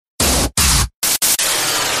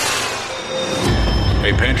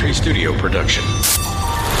a Pantry Studio production.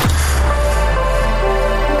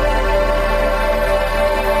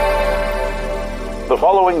 The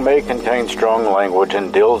following may contain strong language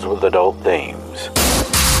and deals with adult themes.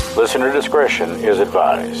 Listener discretion is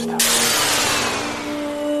advised.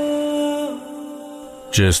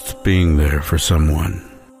 Just being there for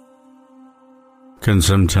someone can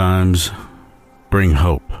sometimes bring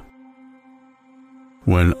hope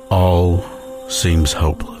when all seems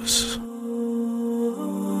hopeless.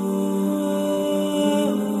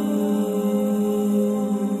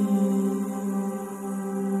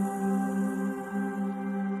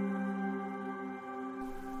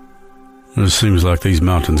 It seems like these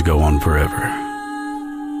mountains go on forever.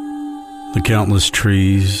 The countless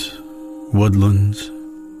trees, woodlands,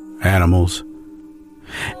 animals,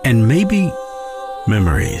 and maybe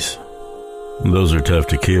memories. Those are tough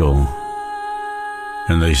to kill,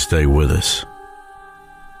 and they stay with us.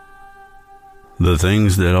 The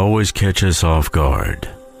things that always catch us off guard.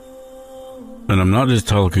 And I'm not just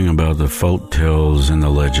talking about the folk tales and the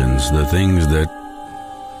legends, the things that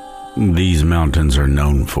these mountains are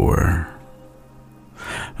known for.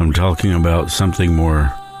 I'm talking about something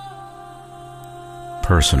more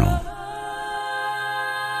personal.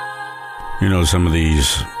 You know, some of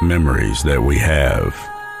these memories that we have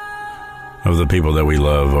of the people that we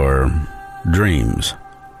love are dreams.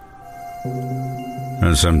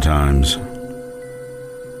 And sometimes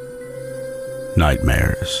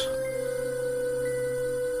nightmares.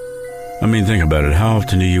 I mean, think about it. How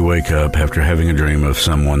often do you wake up after having a dream of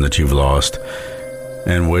someone that you've lost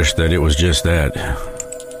and wish that it was just that,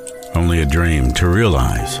 only a dream, to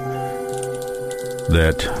realize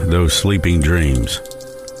that those sleeping dreams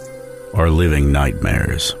are living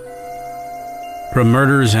nightmares? From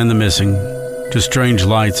murders and the missing to strange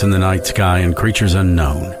lights in the night sky and creatures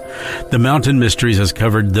unknown, the Mountain Mysteries has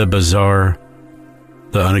covered the bizarre,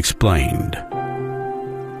 the unexplained,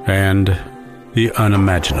 and the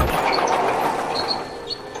unimaginable.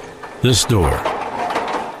 This door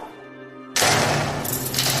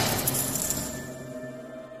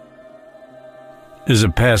is a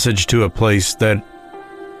passage to a place that,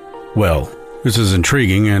 well, it's as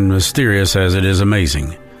intriguing and mysterious as it is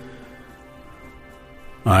amazing.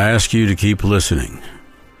 I ask you to keep listening,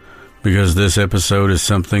 because this episode is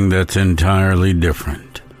something that's entirely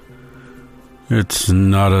different. It's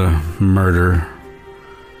not a murder.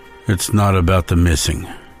 It's not about the missing.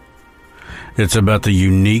 It's about the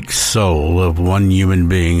unique soul of one human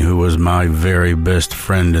being who was my very best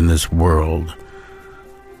friend in this world.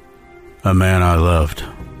 A man I loved.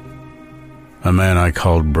 A man I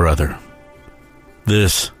called brother.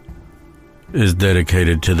 This is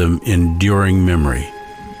dedicated to the enduring memory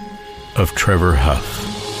of Trevor Huff.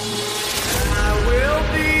 I will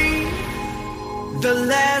be the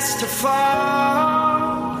last to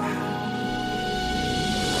fall.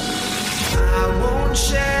 I won't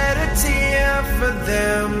shed a tear for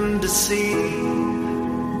them to see.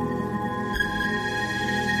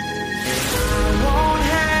 I won't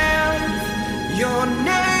have your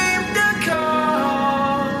name to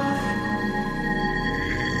call.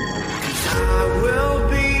 I will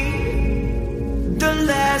be the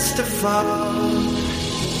last to fall.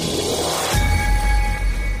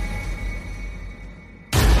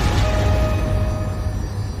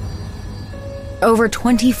 Over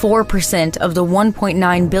 24% of the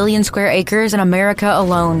 1.9 billion square acres in America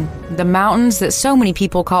alone, the mountains that so many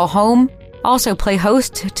people call home, also play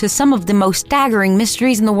host to some of the most staggering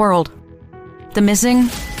mysteries in the world. The missing.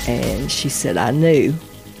 And she said, I knew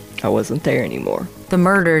I wasn't there anymore. The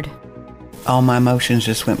murdered. All my emotions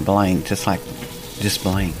just went blank, just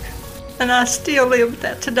blank. And I still live with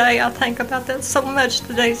that today. I think about that so much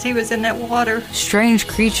the days he was in that water. Strange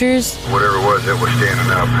creatures. Whatever it was that was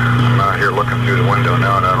standing up. I'm out here looking through the window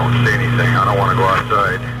now and I don't see anything. I don't want to go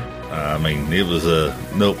outside. It was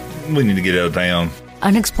nope, we need to get out of town.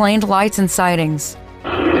 Unexplained lights and sightings.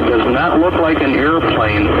 It does not look like an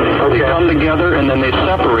airplane. Okay. They come together and then they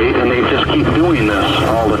separate and they just keep doing this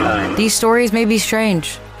all the time. These stories may be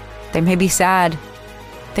strange. They may be sad.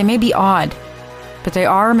 They may be odd. But they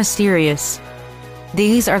are mysterious.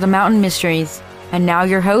 These are the Mountain Mysteries. And now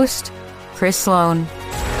your host, Chris Sloan.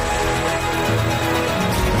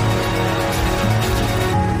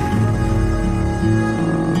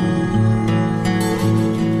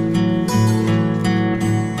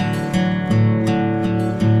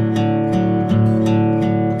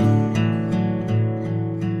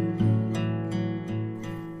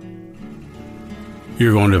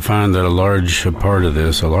 You're going to find that a large amount of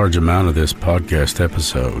this podcast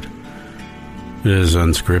episode is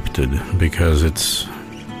unscripted because it's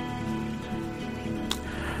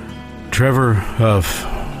Trevor Huff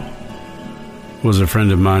was a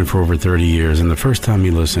friend of mine for over 30 years, and the first time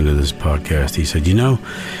he listened to this podcast, he said,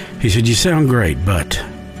 you sound great, but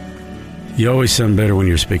you always sound better when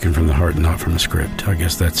you're speaking from the heart and not from a script. I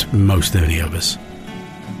guess that's most any of us.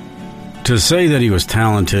 To say that he was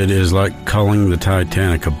talented is like calling the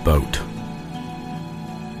Titanic a boat.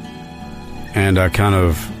 And I kind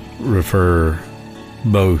of refer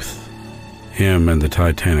both him and the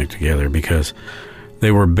Titanic together because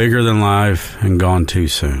they were bigger than life and gone too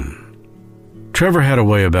soon. Trevor had a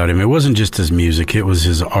way about him. It wasn't just his music, it was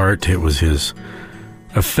his art, it was his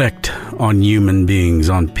effect on human beings,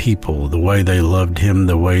 on people, the way they loved him,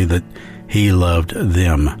 the way that he loved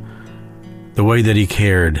them, the way that he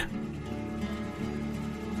cared.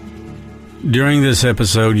 During this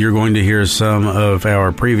episode, you're going to hear some of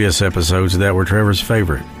our previous episodes that were Trevor's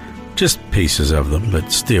favorite. Just pieces of them,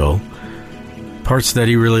 but still, parts that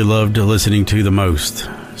he really loved listening to the most,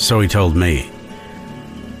 so he told me.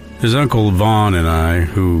 His Uncle Vaughn and I,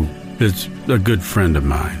 who is a good friend of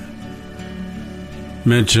mine,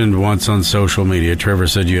 mentioned once on social media, Trevor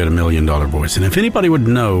said you had $1 million voice. And if anybody would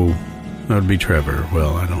know, that would be Trevor.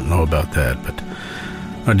 Well, I don't know about that, but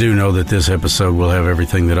I do know that this episode will have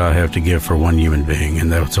everything that I have to give for one human being.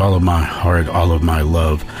 And that's all of my heart, all of my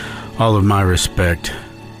love, all of my respect,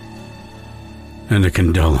 and a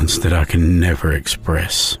condolence that I can never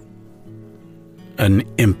express. An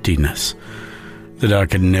emptiness that I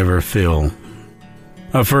could never fill.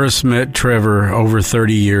 I first met Trevor over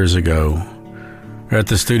 30 years ago at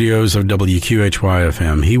the studios of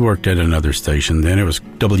WQHY-FM. He worked at another station, then it was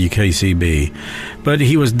WKCB. But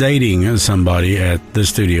he was dating somebody at the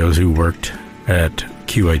studios who worked at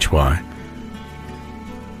QHY.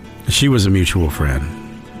 She was a mutual friend.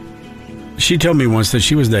 She told me once that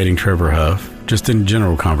she was dating Trevor Huff, just in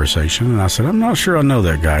general conversation, and I said, I'm not sure I know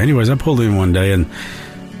that guy. Anyways, I pulled in one day and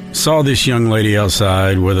saw this young lady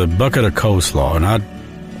outside with a bucket of coleslaw, and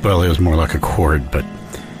it was more like a quart, but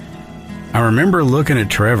I remember looking at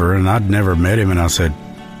Trevor, and I'd never met him, and I said,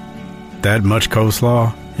 that much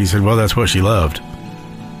coleslaw? He said, well, that's what she loved.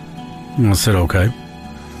 And I said, okay.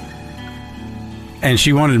 And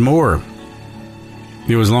she wanted more.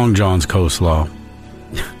 It was Long John's coleslaw.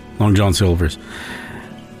 Long John Silver's.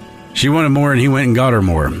 She wanted more, and he went and got her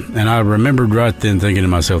more. And I remembered right then thinking to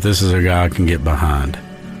myself, this is a guy I can get behind.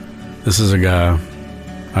 This is a guy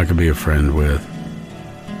I could be a friend with.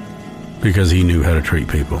 Because he knew how to treat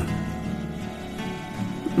people.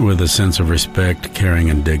 With a sense of respect, caring,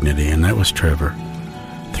 and dignity. And that was Trevor.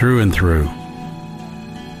 Through and through.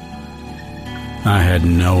 I had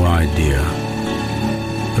no idea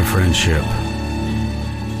the friendship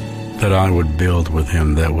that I would build with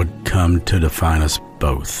him that would come to define us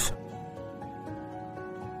both.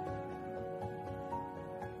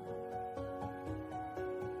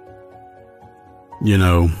 You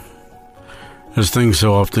know, as things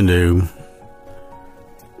so often do,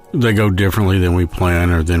 they go differently than we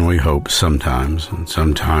plan or than we hope sometimes, and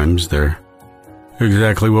sometimes they're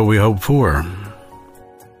exactly what we hope for.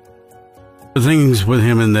 The things with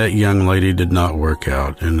him and that young lady did not work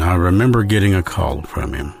out, and I remember getting a call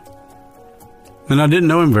from him. And I didn't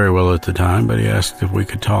know him very well at the time, but he asked if we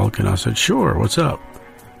could talk, and I said, sure, what's up?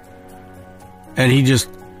 And he just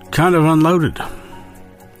kind of unloaded.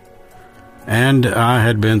 And I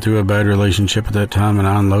had been through a bad relationship at that time, and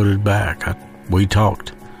I unloaded back. We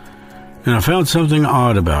talked. And I found something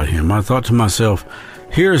odd about him. I thought to myself,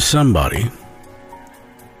 here's somebody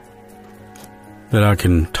that I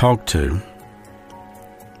can talk to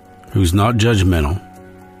who's not judgmental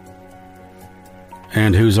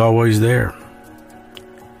and who's always there.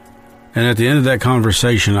 And at the end of that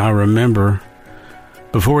conversation, I remember,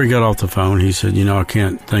 before he got off the phone, he said, I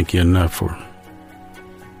can't thank you enough for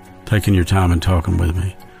taking your time and talking with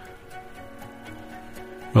me.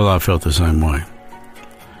 Well, I felt the same way.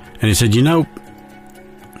 And he said, I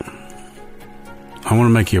want to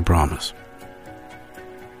make you a promise.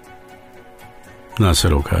 And I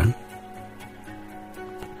said, okay.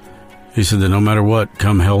 He said that no matter what,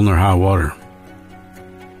 come hell nor high water,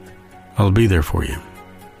 I'll be there for you.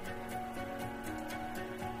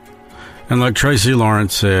 And like Tracy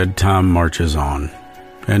Lawrence said, time marches on.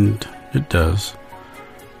 And it does.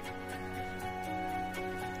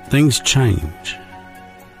 Things change.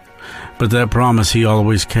 But that promise he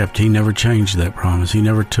always kept. He never changed that promise. He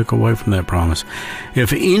never took away from that promise.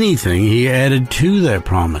 If anything, he added to that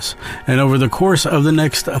promise. And over the course of the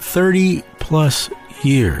next 30 plus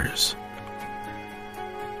years,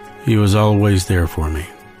 he was always there for me.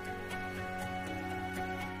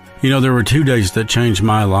 There were 2 days that changed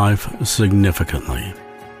my life significantly.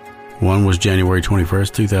 One was January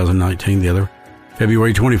 21st, 2019. The other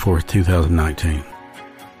February 24th, 2019.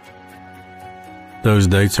 Those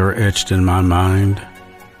dates are etched in my mind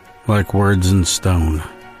like words in stone.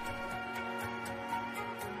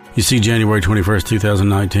 You see, January 21st,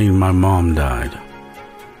 2019, my mom died.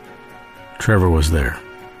 Trevor was there.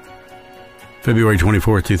 February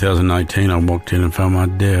 24th, 2019, I walked in and found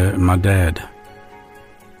my dad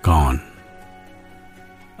gone.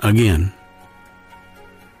 Again.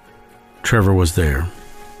 Trevor was there.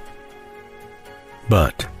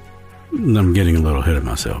 But I'm getting a little ahead of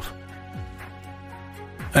myself.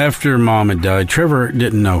 After Mom had died, Trevor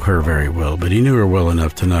didn't know her very well, but he knew her well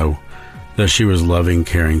enough to know that she was loving,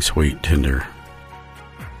 caring, sweet, tender.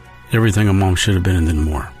 Everything a mom should have been and then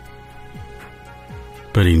more.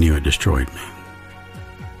 But he knew it destroyed me.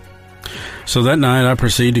 So that night I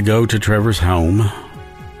proceeded to go to Trevor's home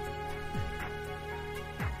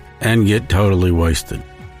and get totally wasted.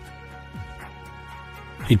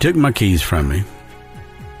 He took my keys from me,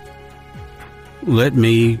 let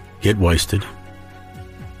me get wasted,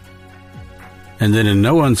 and then in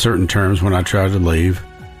no uncertain terms when I tried to leave,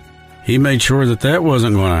 he made sure that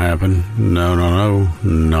wasn't going to happen. No,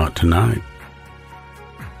 not tonight.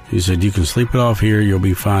 He said, you can sleep it off here, you'll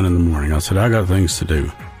be fine in the morning. I said, I got things to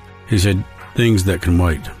do. He said, things that can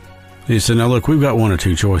wait. He said, now look, we've got one or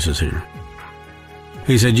two choices here.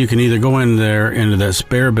 He said, you can either go in there into that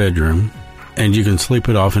spare bedroom and you can sleep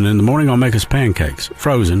it off, and in the morning I'll make us pancakes.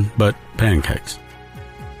 Frozen, but pancakes.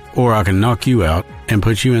 Or I can knock you out and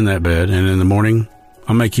put you in that bed, and in the morning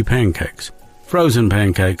I'll make you pancakes. Frozen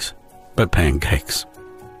pancakes, but pancakes.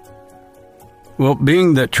 Well,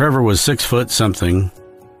 being that Trevor was 6 foot something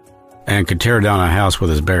and could tear down a house with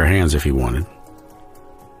his bare hands if he wanted,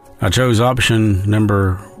 I chose option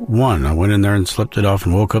number 1. I went in there and slipped it off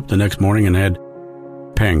and woke up the next morning and had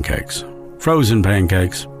pancakes. Frozen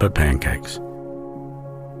pancakes, but pancakes.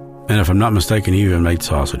 And if I'm not mistaken, he even made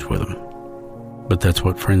sausage with them. But that's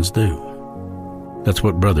what friends do. That's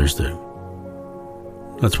what brothers do.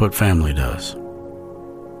 That's what family does.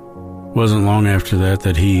 Wasn't long after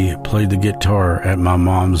that he played the guitar at my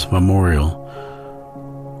mom's memorial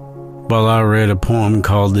while I read a poem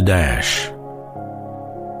called The Dash.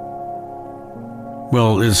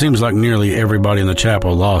 Well, it seems like nearly everybody in the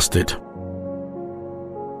chapel lost it.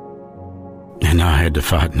 And I had to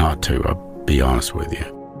fight not to, I'll be honest with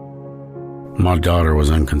you. My daughter was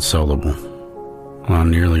inconsolable. Well, I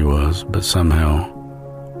nearly was, but somehow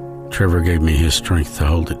Trevor gave me his strength to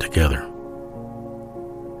hold it together.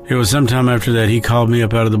 It was sometime after that he called me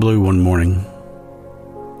up out of the blue one morning,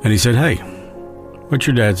 and he said, hey, what's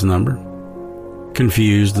your dad's number?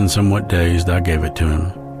 Confused and somewhat dazed, I gave it to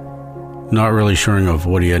him, not really sure of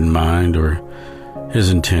what he had in mind or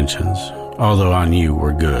his intentions, although I knew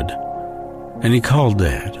were good. And he called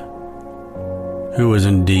Dad, who was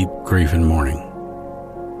in deep grief and mourning.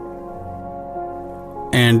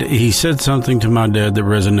 And he said something to my dad that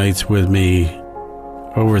resonates with me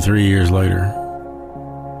over 3 years later,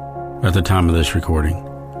 at the time of this recording.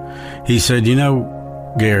 He said, you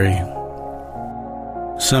know, Gary,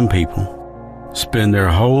 some people spend their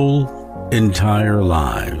whole entire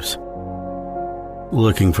lives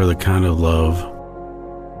looking for the kind of love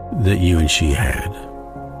that you and she had.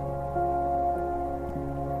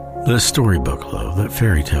 The storybook love, that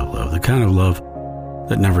fairy tale love, the kind of love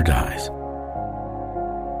that never dies.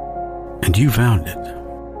 And you found it.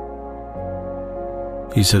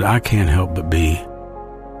 He said, I can't help but be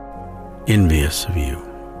envious of you.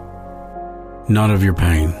 Not of your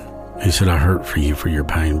pain. He said, I hurt for you for your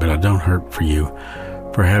pain, but I don't hurt for you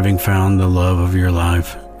for having found the love of your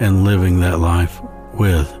life and living that life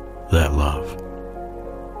with that love.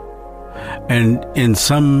 And in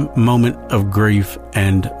some moment of grief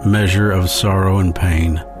and measure of sorrow and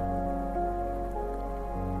pain,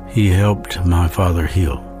 he helped my father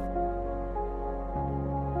heal.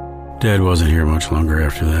 Dad wasn't here much longer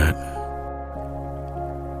after that.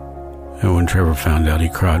 And when Trevor found out, he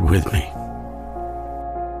cried with me.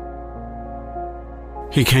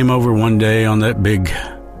 He came over one day on that big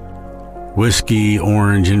whiskey,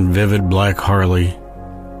 orange, and vivid black Harley,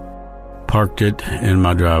 parked it in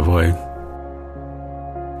my driveway,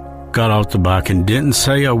 got off the bike and didn't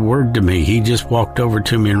say a word to me. He just walked over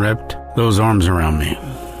to me and wrapped those arms around me.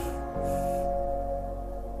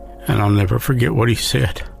 And I'll never forget what he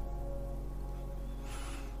said.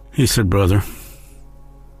 He said, brother,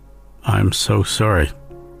 I'm so sorry,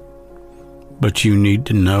 but you need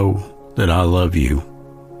to know that I love you.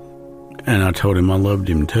 And I told him I loved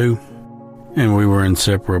him too, and we were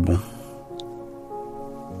inseparable.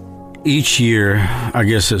 Each year, I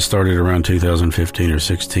guess it started around 2015 or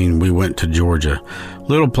 16, we went to Georgia.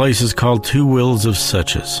 Little places called Two Wills of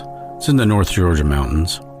Suches. It's in the North Georgia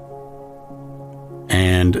mountains.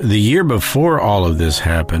 And the year before all of this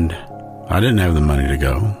happened, I didn't have the money to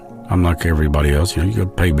go. I'm like everybody else, you got to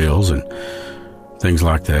pay bills and things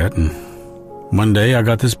like that. And one day I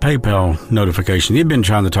got this PayPal notification. He'd been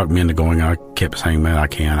trying to talk me into going. I kept saying, man, I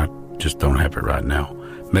can't. I just don't have it right now.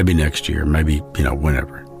 Maybe next year, maybe,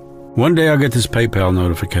 whenever. One day I get this PayPal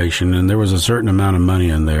notification, and there was a certain amount of money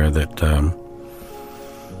in there that,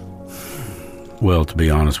 well, to be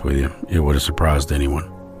honest with you, it would have surprised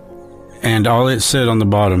anyone. And all it said on the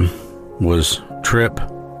bottom was, Trip,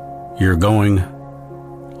 you're going,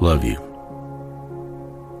 love you.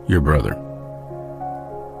 Your brother.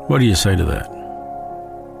 What do you say to that?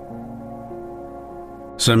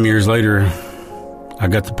 Some years later, I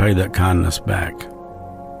got to pay that kindness back.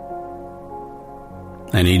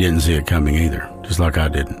 And he didn't see it coming either, just like I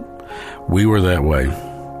didn't. We were that way.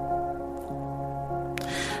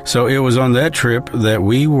 So it was on that trip that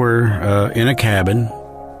we were in a cabin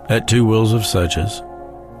at Two Wills of Suches.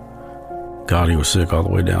 God, he was sick all the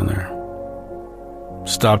way down there.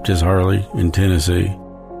 Stopped his Harley in Tennessee.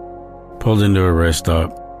 Pulled into a rest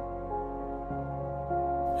stop.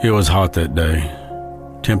 It was hot that day.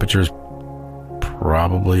 Temperatures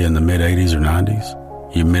probably in the mid-80s or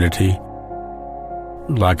 90s. Humidity,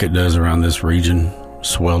 like it does around this region,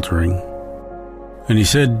 sweltering. And he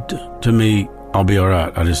said to me, I'll be all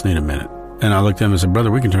right. I just need a minute. And I looked at him and said, brother,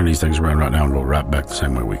 we can turn these things around right now and go right back the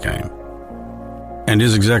same way we came. And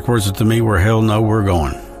his exact words to me were, hell no, we're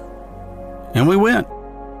going. And we went.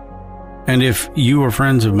 And if you are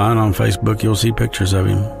friends of mine on Facebook, you'll see pictures of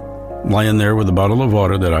him laying there with a bottle of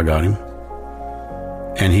water that I got him.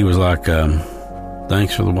 And he was like,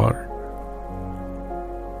 thanks for the water.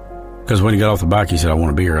 Because when he got off the bike, he said, I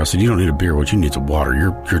want a beer. I said, you don't need a beer. What you need is water.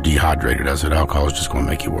 You're dehydrated. I said, alcohol is just going to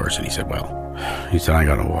make you worse. And he said, he said, I ain't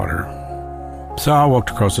got no water. So I walked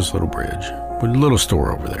across this little bridge with a little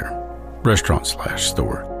store over there,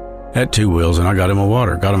 restaurant/store, at Two Wills, and I got him a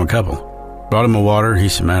water, got him a couple. Brought him a water. He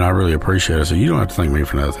said, man, I really appreciate it. I said, you don't have to thank me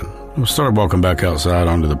for nothing. We started walking back outside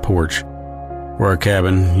onto the porch where our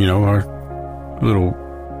cabin, our little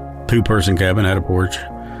two-person cabin had a porch.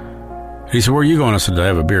 He said, where are you going? I said, I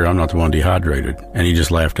have a beer. I'm not the one dehydrated. And he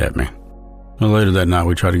just laughed at me. Well, later that night,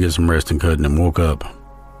 we tried to get some rest and couldn't and woke up.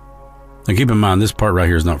 Now, keep in mind, this part right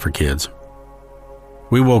here is not for kids.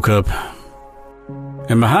 We woke up,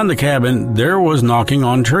 and behind the cabin, there was knocking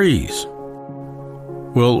on trees.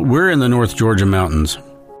 Well, we're in the North Georgia mountains,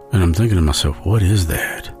 and I'm thinking to myself, what is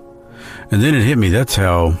that? And then it hit me. That's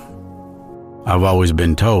how I've always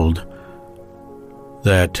been told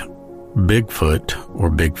that Bigfoot or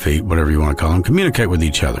Big Feet, whatever you want to call them, communicate with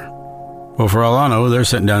each other. Well, for all I know, they're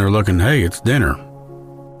sitting down there looking, hey, it's dinner.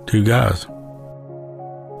 Two guys.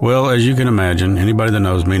 Well, as you can imagine, anybody that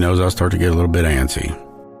knows me knows I start to get a little bit antsy.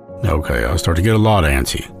 Okay, I start to get a lot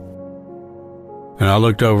antsy. And I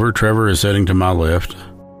looked over, Trevor is sitting to my left.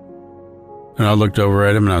 And I looked over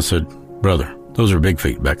at him and I said, brother, those are Big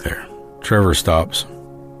Feet back there. Trevor stops,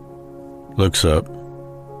 looks up,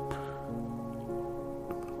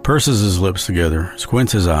 purses his lips together,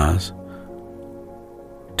 squints his eyes,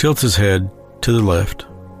 tilts his head to the left,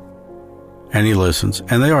 and he listens.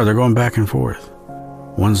 And they're going back and forth,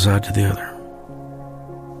 one side to the other.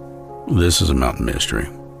 This is a mountain mystery.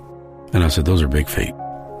 And I said, those are Big Feet.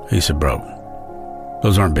 He said, bro,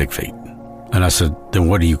 those aren't Big Feet. And I said, then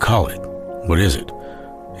what do you call it? What is it?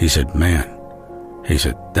 He said, man. He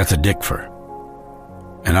said, that's a dick fur.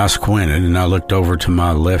 And I squinted and I looked over to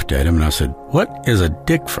my left at him and I said, what is a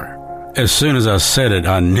dick fur? As soon as I said it,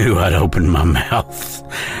 I knew I'd opened my mouth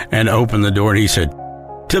and opened the door, and he said,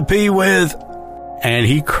 to pee with. And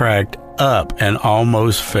he cracked up and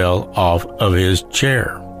almost fell off of his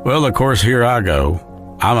chair. Well, of course, here I go.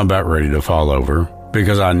 I'm about ready to fall over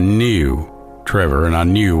because I knew Trevor and I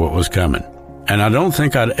knew what was coming. And I don't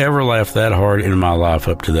think I'd ever laughed that hard in my life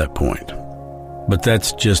up to that point. But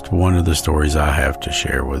that's just one of the stories I have to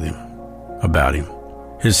share with him about him.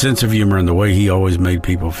 His sense of humor and the way he always made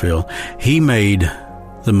people feel. He made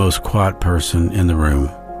the most quiet person in the room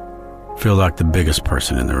feel like the biggest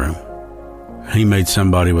person in the room. He made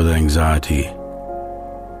somebody with anxiety,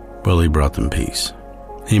 well, he brought them peace.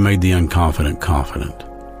 He made the unconfident confident.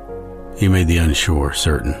 He made the unsure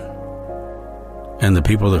certain. And the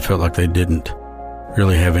people that felt like they didn't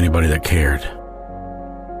really have anybody that cared,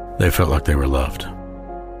 they felt like they were loved.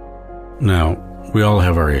 Now, we all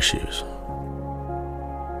have our issues.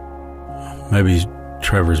 Maybe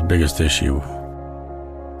Trevor's biggest issue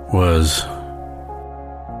was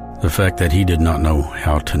the fact that he did not know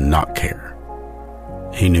how to not care.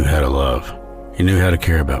 He knew how to love. He knew how to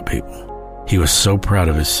care about people. He was so proud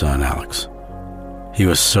of his son, Alex. He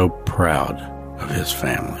was so proud of his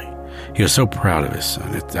family. He was so proud of his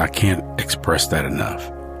son. I can't express that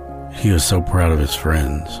enough. He was so proud of his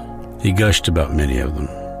friends. He gushed about many of them.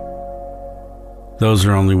 Those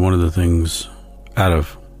are only one of the things out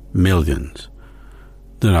of millions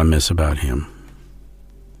that I miss about him.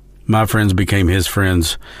 My friends became his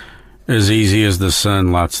friends as easy as the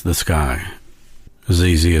sun lights the sky, as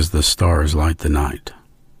easy as the stars light the night.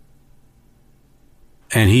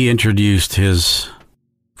 And he introduced his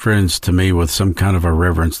friends to me with some kind of a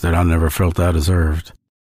reverence that I never felt I deserved.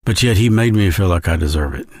 But yet he made me feel like I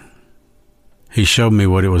deserve it. He showed me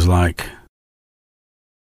what it was like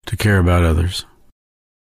to care about others,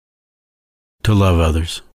 to love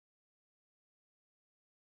others,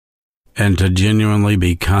 and to genuinely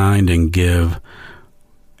be kind and give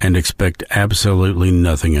and expect absolutely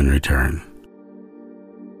nothing in return.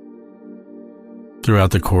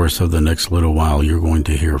 Throughout the course of the next little while, you're going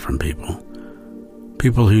to hear from people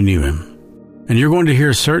who knew him. And you're going to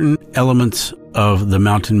hear certain elements of the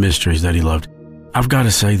mountain mysteries that he loved. I've got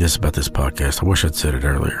to say this about this podcast. I wish I'd said it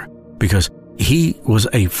earlier, because he was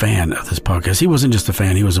a fan of this podcast. He wasn't just a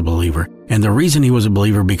fan, he was a believer. And the reason he was a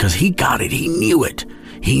believer, because he got it. He knew it.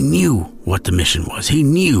 He knew what the mission was. He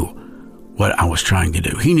knew what I was trying to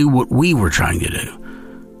do. He knew what we were trying to do.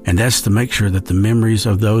 And that's to make sure that the memories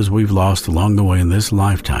of those we've lost along the way in this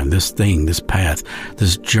lifetime, this thing, this path,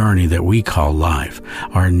 this journey that we call life,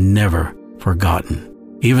 are never forgotten.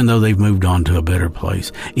 Even though they've moved on to a better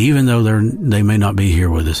place, even though they may not be here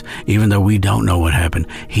with us, even though we don't know what happened,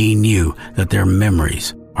 he knew that their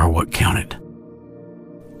memories are what counted.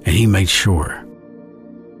 And he made sure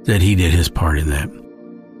that he did his part in that.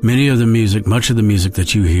 Much of the music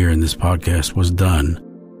that you hear in this podcast was done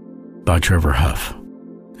by Trevor Huff.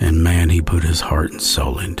 And man, he put his heart and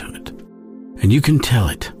soul into it. And you can tell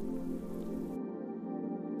it.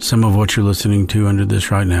 Some of what you're listening to under this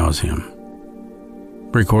right now is him.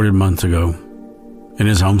 Recorded months ago in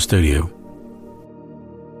his home studio.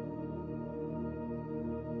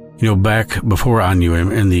 You know, back before I knew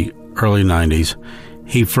him in the early 90s,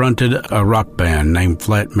 he fronted a rock band named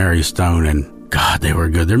Flat Mary Stone, and God, they were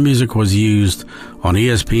good. Their music was used on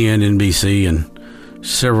ESPN, NBC, and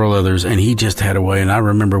several others, and he just had a way. And I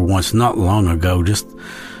remember once, not long ago, just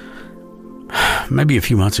maybe a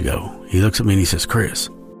few months ago, he looks at me and he says, "Chris,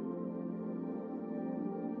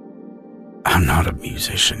 I'm not a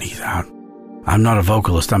musician either. I'm not a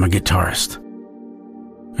vocalist. I'm a guitarist."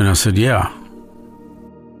 And I said, "Yeah,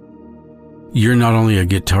 you're not only a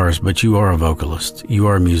guitarist, but you are a vocalist. You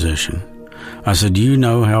are a musician." I said, "Do you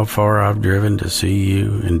know how far I've driven to see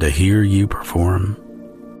you and to hear you perform?"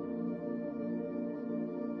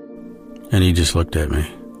 And he just looked at me.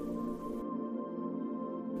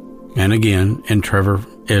 And again, in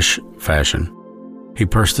Trevor-ish fashion, he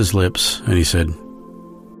pursed his lips and he said,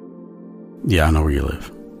 "Yeah, I know where you live."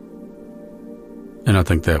 And I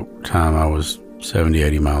think that time I was 70,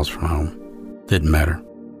 80 miles from home. Didn't matter.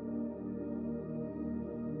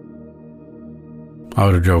 I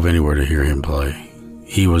would have drove anywhere to hear him play.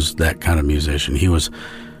 He was that kind of musician. He was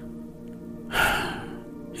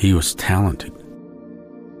talented.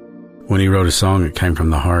 When he wrote a song, it came from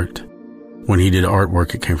the heart. When he did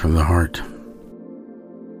artwork, it came from the heart.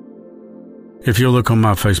 If you'll look on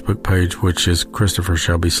my Facebook page, which is Christopher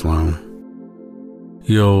Shelby Sloan,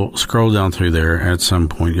 you'll scroll down through there. At some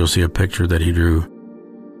point, you'll see a picture that he drew.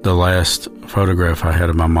 The last photograph I had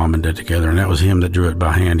of my mom and dad together, and that was him that drew it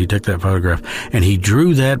by hand. He took that photograph, and he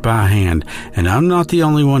drew that by hand. And I'm not the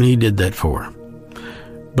only one he did that for.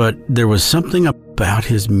 But there was something about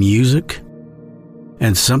his music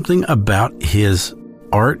and something about his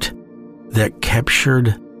art that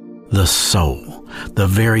captured the soul, the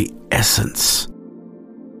very essence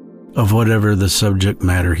of whatever the subject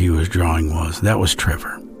matter he was drawing was. That was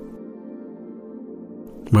Trevor.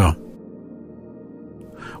 Well,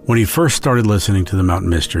 when he first started listening to the Mountain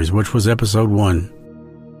Mysteries, which was episode 1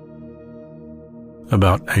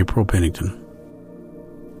 about April Pennington,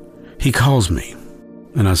 he calls me.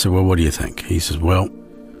 And I said, "Well, what do you think?" He says,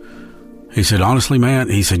 he said, "Honestly, man,"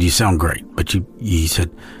 he said, "you sound great, but he said,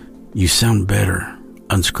 you sound better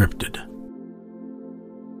unscripted.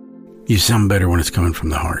 You sound better when it's coming from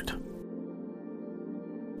the heart.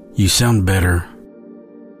 You sound better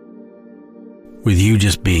with you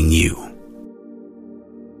just being you."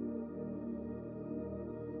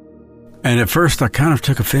 And at first I kind of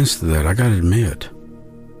took offense to that, I gotta admit.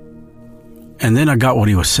 And then I got what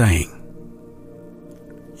he was saying.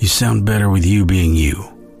 You sound better with you being you.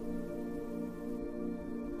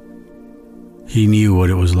 He knew what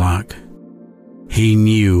it was like. He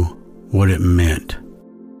knew what it meant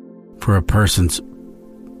for a person's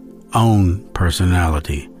own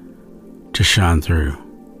personality to shine through.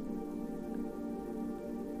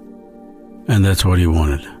 And that's what he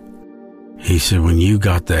wanted. He said, when you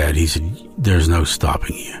got that, he said, there's no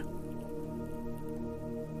stopping you.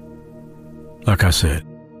 Like I said,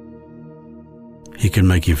 he could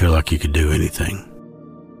make you feel like you could do anything.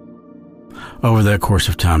 Over that course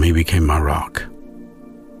of time, he became my rock.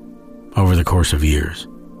 Over the course of years,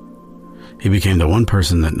 he became the one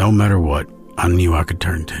person that no matter what, I knew I could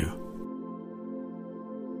turn to.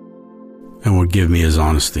 And would give me his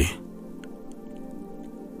honesty.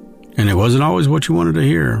 And it wasn't always what you wanted to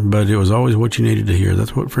hear, but it was always what you needed to hear.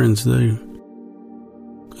 That's what friends do.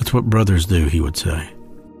 That's what brothers do, he would say.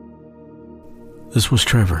 This was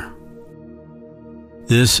Trevor.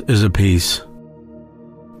 This is a piece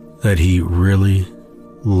that he really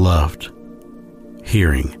loved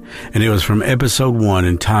hearing. And it was from episode 1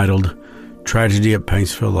 entitled Tragedy at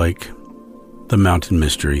Paintsville Lake, The Mountain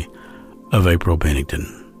Mystery of April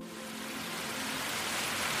Pennington.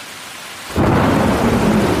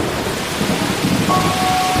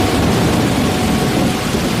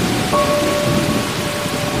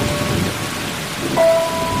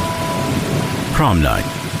 Prom night,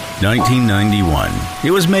 1991. It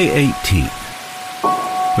was May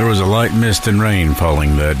 18th. There was a light mist and rain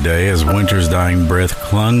falling that day as winter's dying breath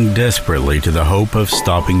clung desperately to the hope of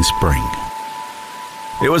stopping spring.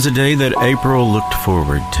 It was a day that April looked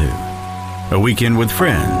forward to. A weekend with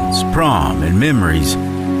friends, prom, and memories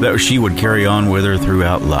that she would carry on with her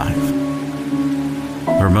throughout life.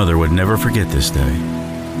 Her mother would never forget this day.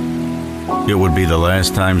 It would be the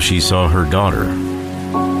last time she saw her daughter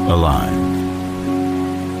alive.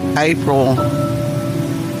 April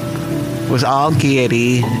was all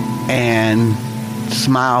giddy and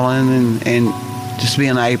smiling and just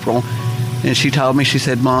being April. And she told me, she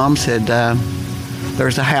said, Mom said,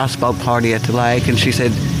 there's a houseboat party at the lake. And she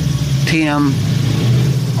said, Tim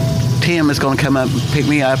is going to come up and pick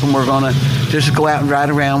me up and we're going to just go out and ride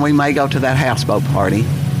around. We may go to that houseboat party.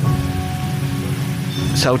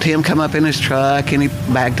 So Tim come up in his truck and he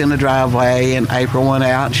backed in the driveway and April went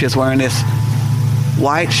out and she was wearing this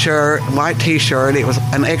white t-shirt. It was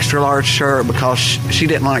an extra large shirt because she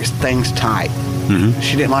didn't like things tight. Mm-hmm.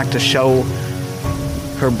 She didn't like to show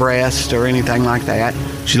her breast or anything like that.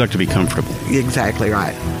 She liked to be comfortable. Exactly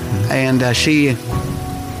right. Mm-hmm. And she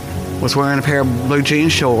was wearing a pair of blue jean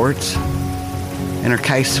shorts and her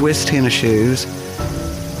K-Swiss tennis shoes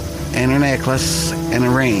and her necklace and a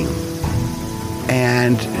ring.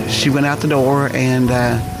 And she went out the door and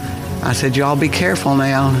I said, y'all be careful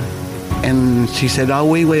now. And she said, oh,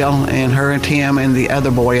 we will. And her and Tim and the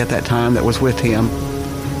other boy at that time that was with him,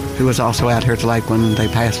 who was also out here at the lake when they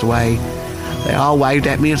passed away, they all waved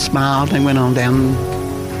at me and smiled and went on down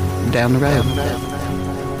the road.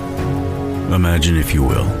 Imagine, if you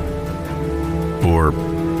will, or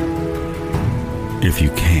if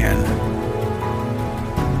you can,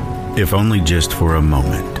 if only just for a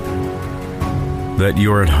moment, that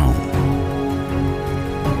you're at home.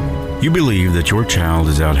 You believe that your child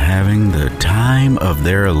is out having the time of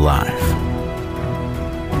their life.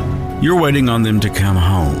 You're waiting on them to come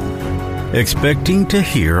home, expecting to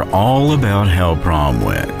hear all about how prom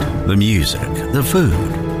went, the music, the food,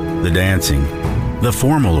 the dancing, the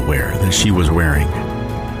formal wear that she was wearing,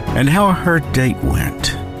 and how her date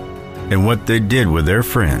went, and what they did with their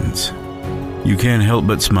friends. You can't help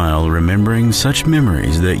but smile remembering such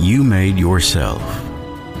memories that you made yourself.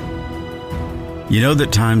 You know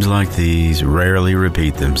that times like these rarely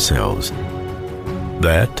repeat themselves.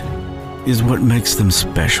 That is what makes them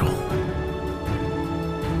special.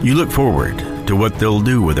 You look forward to what they'll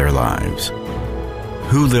do with their lives,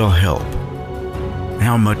 who they'll help,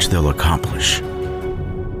 how much they'll accomplish.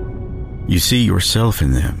 You see yourself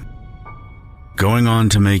in them, going on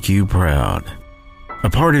to make you proud, a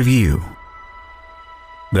part of you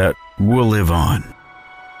that will live on.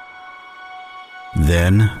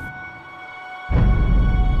 Then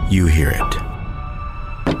you hear it.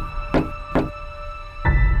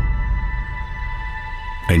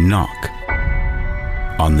 A knock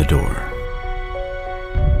on the door.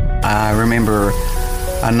 I remember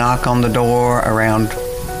a knock on the door around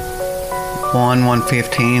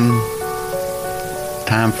 1:15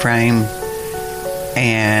 time frame,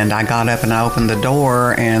 and I got up and I opened the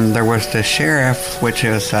door, and there was the sheriff, which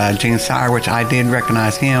is Gene Sire, which I did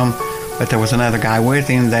recognize him, but there was another guy with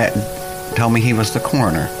him that told me he was the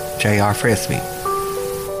coroner, J.R. Frisbee.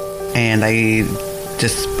 And they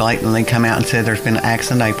just blatantly come out and said there's been an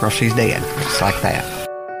accident, April, she's dead. Just like that.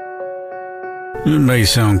 It may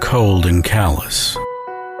sound cold and callous,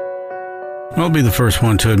 I'll be the first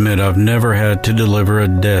one to admit I've never had to deliver a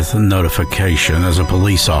death notification as a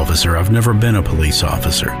police officer. I've never been a police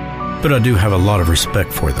officer. But I do have a lot of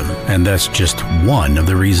respect for them, and that's just one of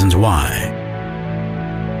the reasons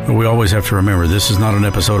why. But we always have to remember this is not an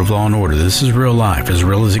episode of Law & Order. This is real life, as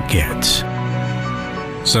real as it gets.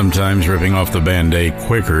 Sometimes ripping off the Band-Aid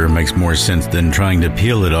quicker makes more sense than trying to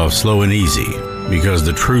peel it off slow and easy, because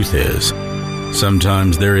the truth is,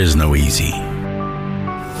 sometimes there is no easy.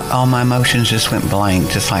 All my emotions just went blank,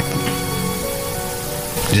 just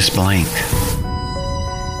blank.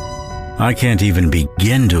 I can't even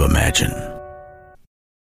begin to imagine.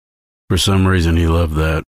 For some reason, he loved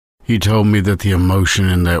that. He told me that the emotion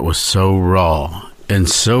in that was so raw and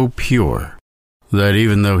so pure that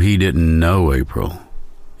even though he didn't know April,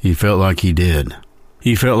 he felt like he did.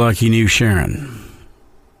 He felt like he knew Sharon.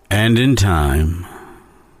 And in time,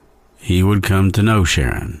 he would come to know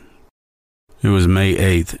Sharon. It was May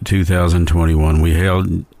 8th, 2021. We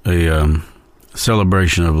held a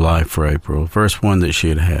celebration of life for April, first one that she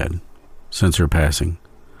had had since her passing,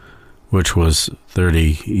 which was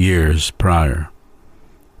 30 years prior.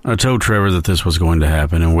 I told Trevor that this was going to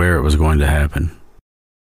happen and where it was going to happen.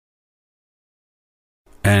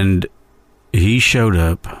 And he showed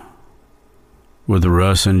up with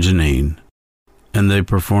Russ and Janine, and they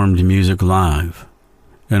performed music live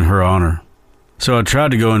in her honor. So I tried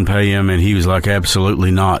to go and pay him, and he was like, absolutely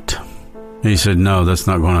not. He said, no, that's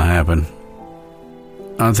not going to happen.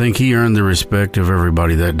 I think he earned the respect of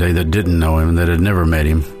everybody that day that didn't know him, that had never met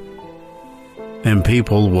him. And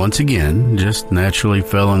people, once again, just naturally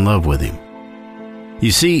fell in love with him. You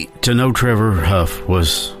see, to know Trevor Huff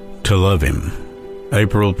was to love him.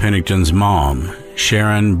 April Pennington's mom,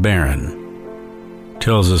 Sharon Barron,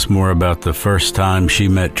 tells us more about the first time she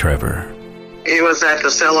met Trevor. It was at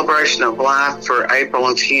the celebration of life for April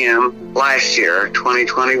and Tim last year,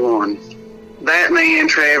 2021. That man,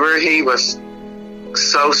 Trevor, he was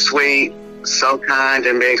so sweet, so kind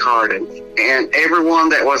and big-hearted. And everyone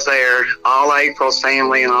that was there, all April's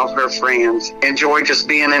family and all her friends, enjoyed just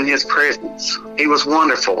being in his presence. He was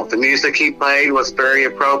wonderful. The music he played was very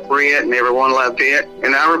appropriate and everyone loved it.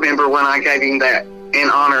 And I remember when I gave him that in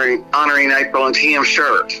honoring April and Tim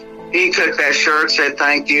shirt. He took that shirt, said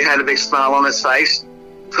thank you, had a big smile on his face,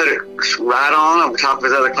 put it right on top of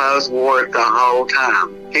his other clothes, wore it the whole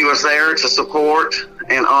time. He was there to support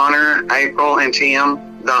and honor April and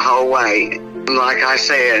Tim the whole way. Like I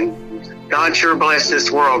said, God sure blessed this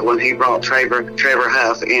world when he brought Trevor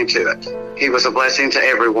Huff into it. He was a blessing to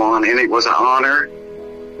everyone, and it was an honor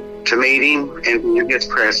to meet him and be in his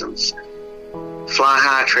presence. Fly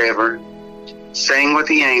high, Trevor. Sing with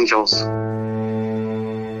the angels.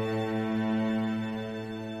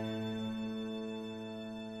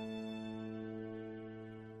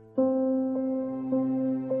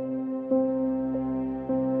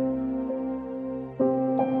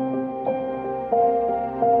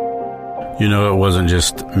 You know, it wasn't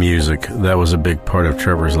just music. That was a big part of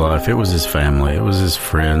Trevor's life. It was his family. It was his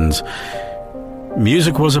friends.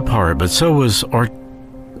 Music was a part, but so was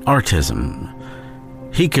artism.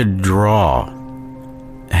 He could draw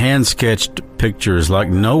hand-sketched pictures like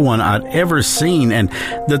no one I'd ever seen. And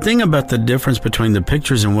the thing about the difference between the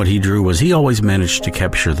pictures and what he drew was he always managed to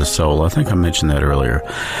capture the soul. I think I mentioned that earlier.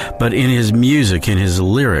 But in his music, in his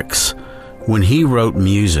lyrics, when he wrote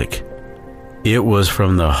music, it was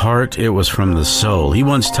from the heart, it was from the soul. He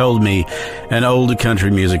once told me an old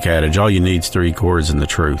country music adage, all you need's 3 chords and the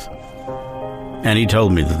truth. And he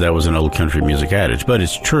told me that that was an old country music adage, but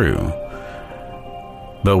it's true.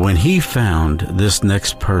 But when he found this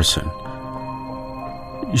next person,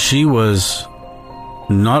 she was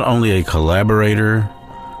not only a collaborator,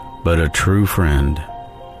 but a true friend.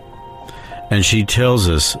 And she tells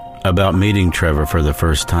us about meeting Trevor for the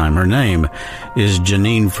first time. Her name is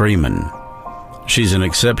Janine Freeman. She's an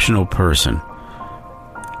exceptional person,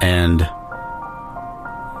 and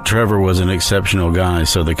Trevor was an exceptional guy,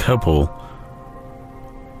 so the couple,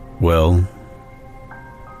 well,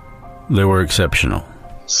 they were exceptional.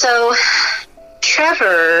 So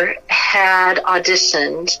Trevor had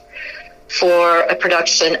auditioned for a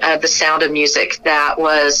production of The Sound of Music that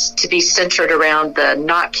was to be centered around the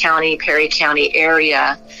Knott County, Perry County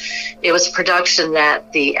area. It was a production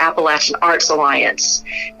that the Appalachian Arts Alliance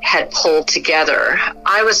had pulled together.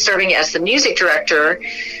 I was serving as the music director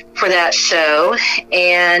for that show,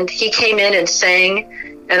 and he came in and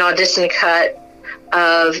sang an audition cut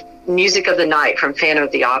of Music of the Night from Phantom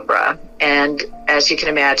of the Opera. And as you can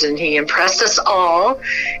imagine, he impressed us all,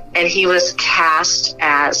 and he was cast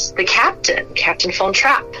as the captain, Captain Von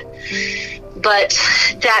Trapp. But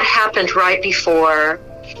that happened right before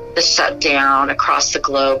the shutdown across the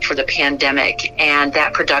globe for the pandemic, and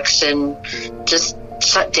that production just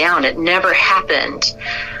shut down. It never happened.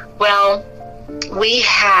 Well, we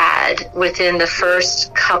had, within the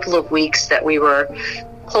first couple of weeks that we were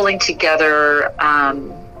pulling together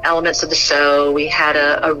elements of the show, we had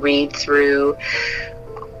a read through.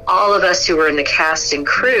 All of us who were in the cast and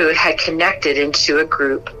crew had connected into a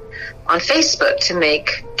group on Facebook to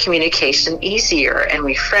make communication easier, and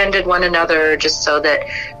we friended one another just so that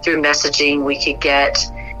through messaging we could get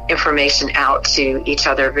information out to each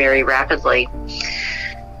other very rapidly.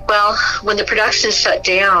 Well, when the production shut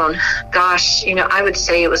down, gosh, I would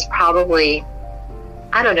say it was probably,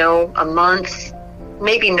 a month,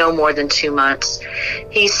 maybe no more than 2 months.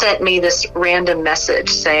 He sent me this random message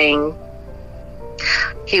saying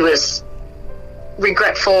he was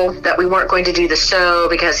regretful that we weren't going to do the show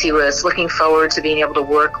because he was looking forward to being able to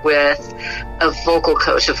work with a vocal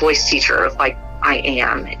coach, a voice teacher like I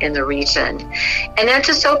am in the region. And that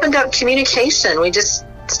just opened up communication. We just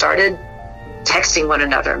started texting one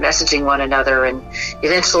another, messaging one another, and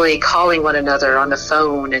eventually calling one another on the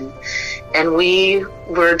phone. And we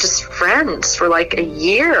were just friends for like a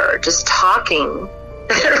year, just talking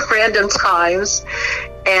at random times.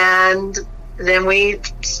 And then we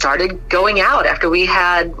started going out after we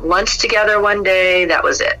had lunch together one day. That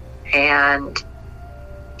was it. And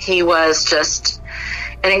he was just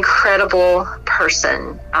an incredible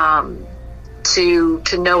person to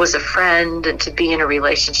know as a friend and to be in a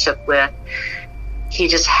relationship with. He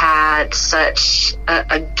just had such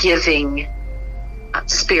a giving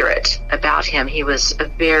spirit about him. He was a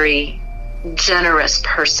very generous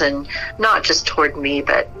person, not just toward me,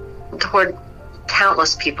 but toward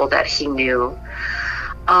countless people that he knew.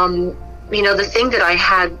 The thing that I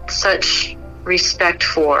had such respect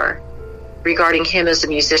for regarding him as a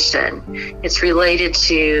musician, it's related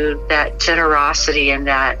to that generosity and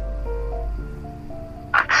that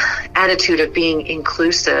attitude of being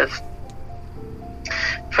inclusive.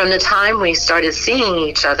 From the time we started seeing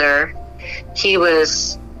each other, he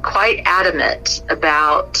was quite adamant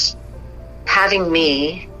about having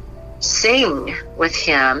me sing with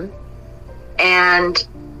him and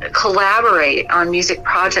collaborate on music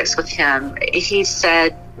projects with him. He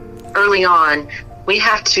said early on, we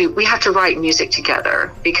have to write music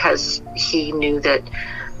together, because he knew that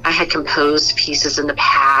I had composed pieces in the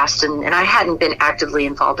past, and I hadn't been actively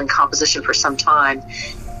involved in composition for some time.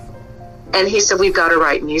 And he said, we've got to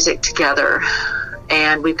write music together,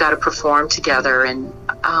 and we've got to perform together. And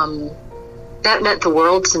that meant the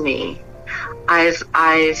world to me. I've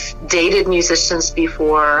dated musicians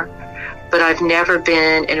before, but I've never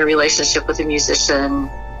been in a relationship with a musician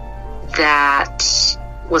that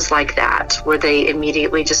was like that, where they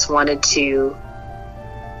immediately just wanted to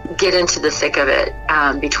get into the thick of it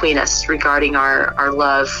between us regarding our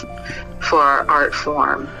love for our art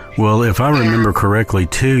form. Well, if I remember correctly,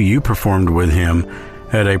 too, you performed with him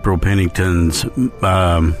at April Pennington's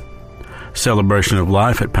Celebration of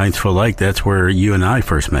Life at Paintsville Lake. That's where you and I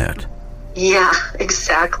first met. Yeah,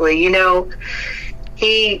 exactly.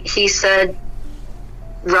 He said,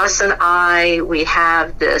 Russ and I, we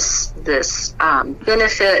have this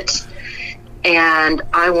benefit, and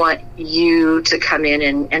I want you to come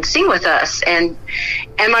in and sing with us. And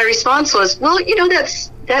my response was, well,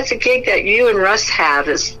 that's a gig that you and Russ have,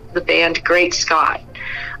 is the band Great Scott.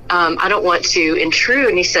 I don't want to intrude.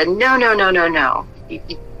 And he said, no. You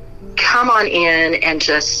come on in and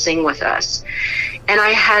just sing with us. And I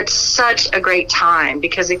had such a great time,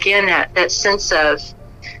 because again, that sense of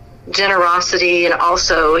generosity, and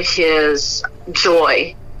also his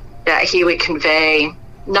joy that he would convey,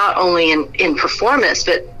 not only in performance,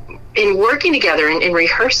 but in working together and in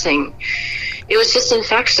rehearsing. It was just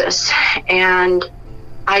infectious. And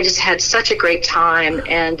I just had such a great time.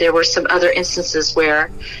 And there were some other instances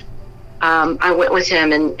where I went with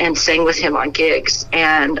him and sang with him on gigs,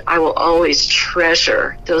 and I will always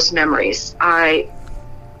treasure those memories. I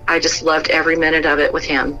just loved every minute of it with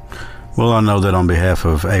him. Well, I know that on behalf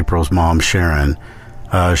of April's mom, Sharon,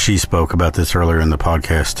 she spoke about this earlier in the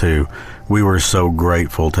podcast too. We were so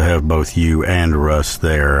grateful to have both you and Russ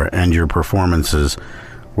there, and your performances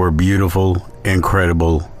were beautiful,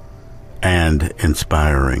 incredible, and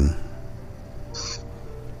inspiring.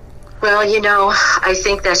 Well, I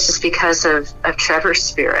think that's just because of Trevor's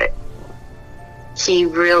spirit. He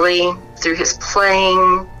really, through his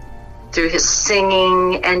playing, through his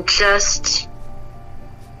singing, and just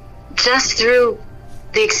through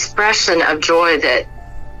the expression of joy that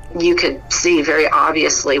you could see very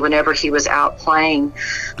obviously whenever he was out playing.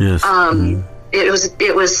 Yes.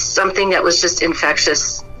 It was something that was just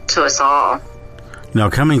infectious to us all. Now,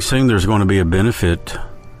 coming soon, there's going to be a benefit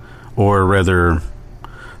or rather,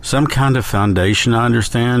 some kind of foundation, I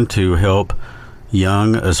understand, to help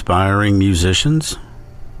young, aspiring musicians?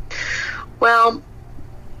 Well,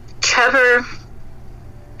 Trevor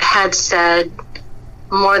had said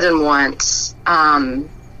more than once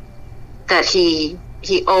that he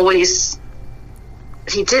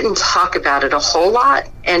didn't talk about it a whole lot,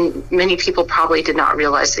 and many people probably did not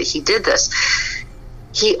realize that he did this.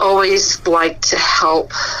 He always liked to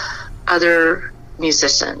help other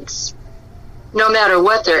musicians, no matter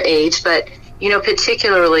what their age, but,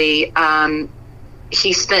 particularly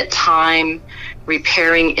he spent time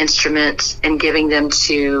repairing instruments and giving them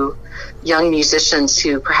to young musicians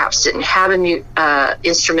who perhaps didn't have an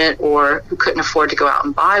instrument or who couldn't afford to go out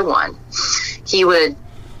and buy one. He would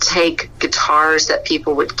take guitars that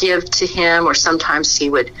people would give to him, or sometimes he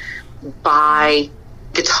would buy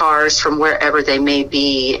guitars from wherever they may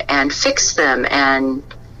be and fix them. And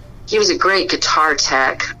he was a great guitar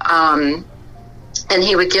tech. And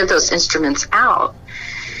he would give those instruments out.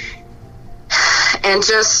 And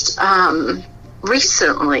just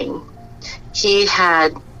recently, he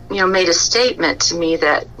had, made a statement to me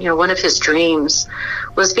that, one of his dreams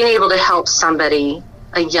was being able to help somebody,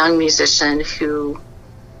 a young musician who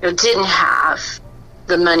didn't have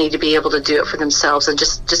the money to be able to do it for themselves, and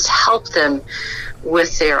just help them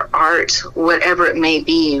with their art, whatever it may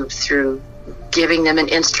be, through giving them an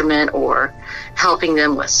instrument or helping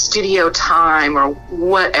them with studio time or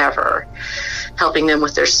whatever, helping them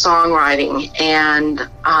with their songwriting. And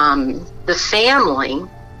the family,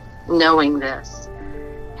 knowing this,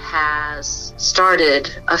 has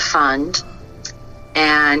started a fund,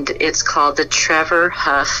 and it's called the Trevor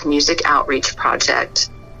Huff Music Outreach Project.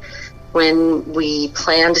 When we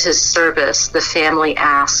planned his service, the family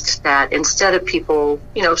asked that instead of people,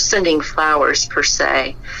 sending flowers per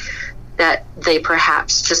se, that they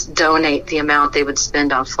perhaps just donate the amount they would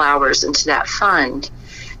spend on flowers into that fund.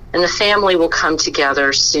 And the family will come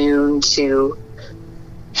together soon to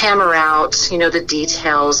hammer out, the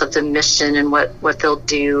details of the mission and what they'll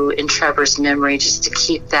do in Trevor's memory, just to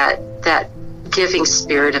keep that giving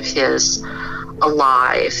spirit of his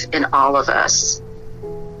alive in all of us.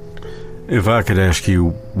 If I could ask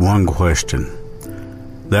you one question,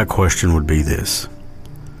 that question would be this.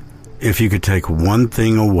 If you could take one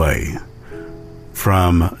thing away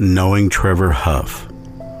from knowing Trevor Huff,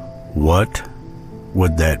 what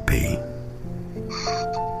would that be?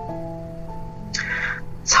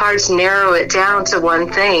 It's hard to narrow it down to one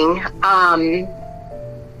thing.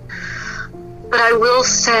 But I will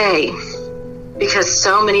say, because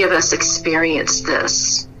so many of us experienced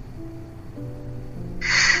this,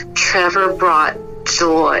 Trevor brought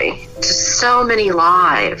joy to so many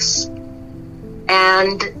lives.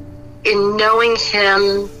 And in knowing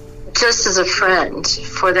him just as a friend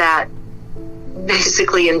for that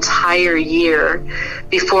basically entire year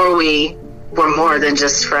before we were more than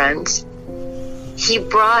just friends, he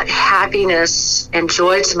brought happiness and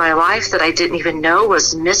joy to my life that I didn't even know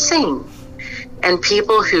was missing. And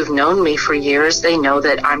people who've known me for years, they know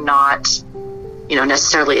that I'm not,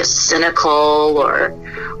 necessarily a cynical or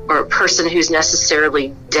a person who's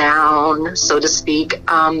necessarily down, so to speak.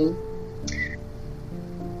 But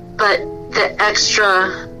the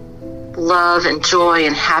extra love and joy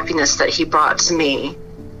and happiness that he brought to me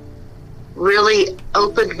really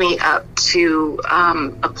opened me up to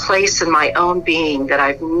a place in my own being that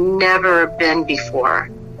I've never been before.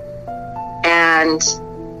 And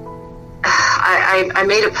I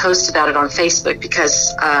made a post about it on Facebook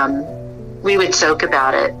because we would joke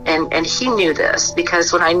about it, and he knew this,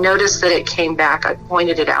 because when I noticed that it came back, I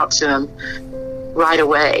pointed it out to him right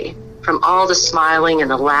away. From all the smiling and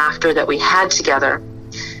the laughter that we had together,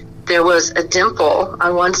 there was a dimple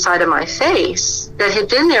on one side of my face that had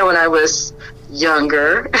been there when I was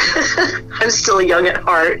younger. I'm still young at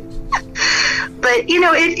heart. But,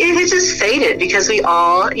 it had just faded because we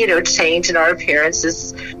all, change in our appearance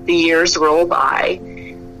as the years roll by.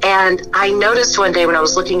 And I noticed one day when I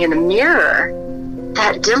was looking in the mirror,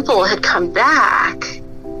 that dimple had come back.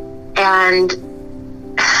 And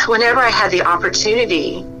whenever I had the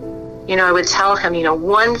opportunity, I would tell him,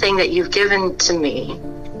 one thing that you've given to me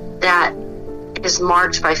that is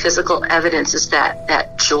marked by physical evidence is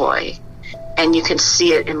that joy. And you can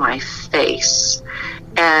see it in my face.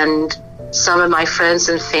 And some of my friends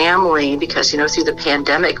and family, because, through the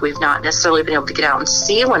pandemic, we've not necessarily been able to get out and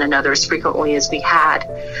see one another as frequently as we had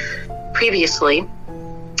previously.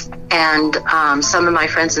 And some of my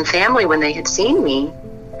friends and family, when they had seen me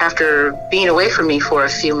after being away from me for a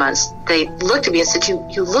few months, they looked at me and said,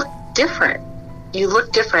 you look different. You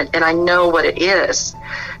look different. And I know what it is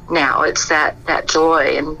now. It's that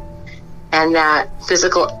joy. And and that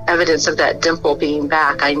physical evidence of that dimple being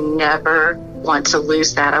back. I never want to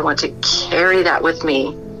lose that. I want to carry that with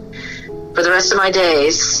me for the rest of my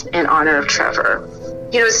days in honor of Trevor.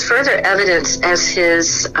 It's further evidence as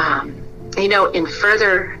his, in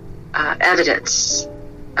further evidence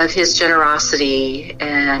of his generosity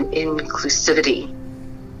and inclusivity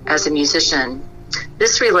as a musician.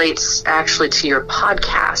 This relates actually to your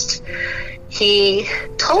podcast. He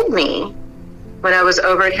told me when I was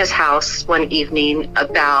over at his house one evening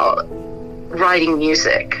about writing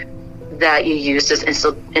music that you used as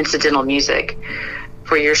incidental music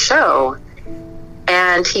for your show.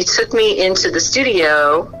 And he took me into the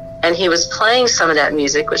studio and he was playing some of that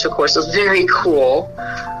music, which of course was very cool.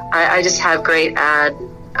 I just have great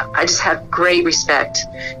respect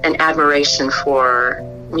and admiration for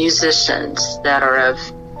musicians that are of,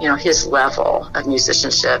 his level of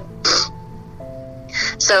musicianship.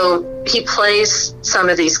 So he plays some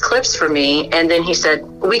of these clips for me, and then he said,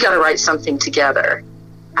 we got to write something together.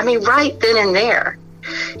 I mean, right then and there.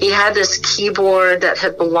 He had this keyboard that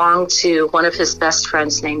had belonged to one of his best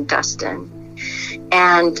friends named Dustin.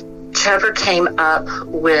 And Trevor came up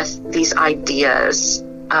with these ideas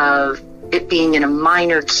of it being in a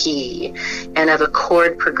minor key and of a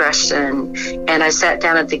chord progression. And I sat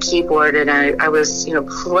down at the keyboard and I was,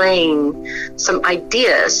 playing some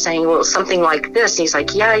ideas, saying, well, something like this. And he's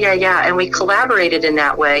like, yeah. And we collaborated in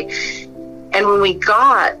that way. And when we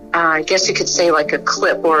got, I guess you could say like a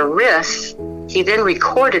clip or a riff, he then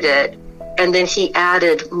recorded it and then he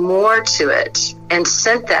added more to it and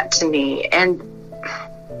sent that to me. And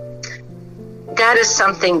that is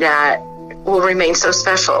something that will remain so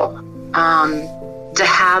special. To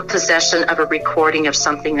have possession of a recording of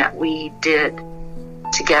something that we did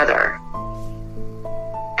together.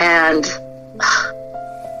 And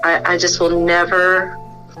I just will never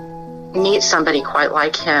meet somebody quite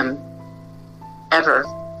like him, ever.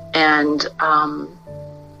 And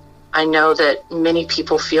I know that many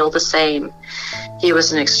people feel the same. He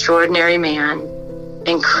was an extraordinary man,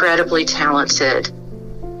 incredibly talented.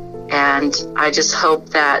 And I just hope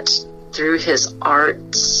that through his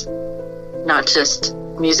arts, not just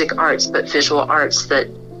music arts, but visual arts, that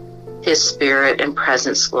his spirit and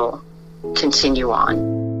presence will continue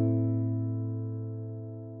on.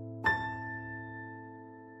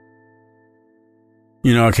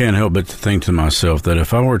 I can't help but to think to myself that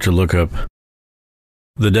if I were to look up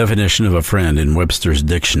the definition of a friend in Webster's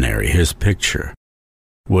dictionary, his picture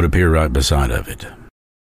would appear right beside of it.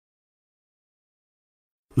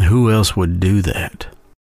 Who else would do that?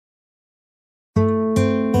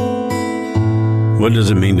 What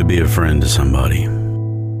does it mean to be a friend to somebody?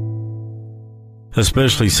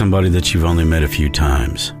 Especially somebody that you've only met a few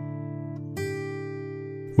times.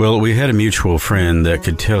 Well, we had a mutual friend that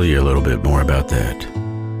could tell you a little bit more about that.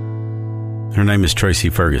 Her name is Tracy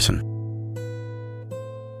Ferguson.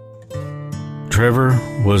 Trevor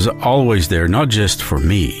was always there, not just for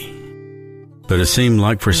me, but it seemed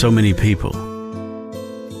like for so many people,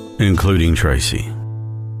 including Tracy.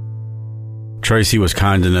 Tracy was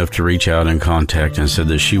kind enough to reach out and contact and said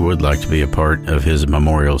that she would like to be a part of his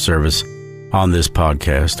memorial service on this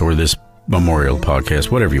podcast, or this memorial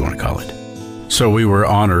podcast, whatever you want to call it. So we were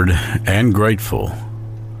honored and grateful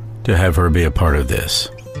to have her be a part of this.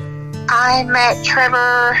 I met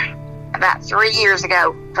Trevor about 3 years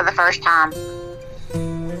ago for the first time.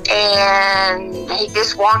 And he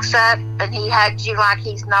just walks up and he hugs you like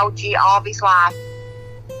he's known you all of his life.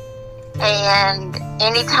 And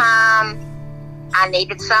anytime I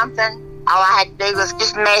needed something, all I had to do was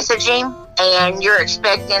just message him, and you're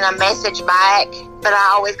expecting a message back, but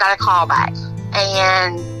I always got a call back.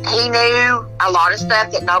 And he knew a lot of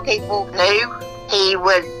stuff that no people knew. He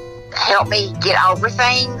would help me get over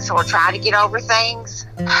things or try to get over things.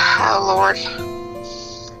 Oh, Lord.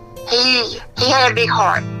 He had a big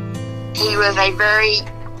heart. He was a very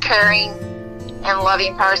caring and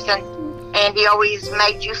loving person, and he always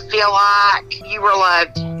made you feel like you were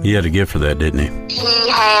loved. He had a gift for that, didn't he? He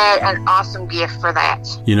had an awesome gift for that.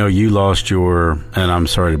 You lost your, and I'm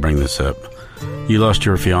sorry to bring this up, you lost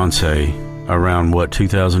your fiance around,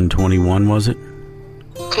 2021 was it?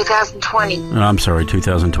 2020. I'm sorry,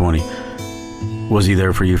 2020. Was he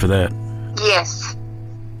there for you for that? Yes.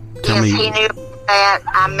 Tell me. He knew that.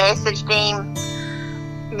 I messaged him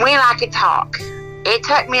when I could talk. It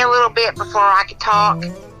took me a little bit before I could talk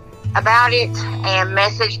about it, and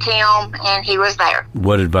messaged him, and he was there.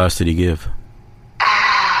 What advice did he give?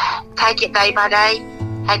 Take it day by day.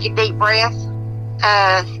 Take a deep breath.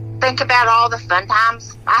 Think about all the fun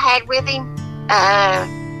times I had with him.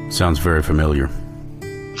 Sounds very familiar.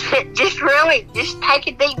 Just take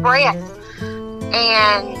a deep breath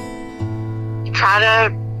and try to,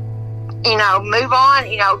 move on,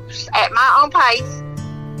 at my own pace.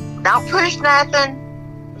 Don't push nothing.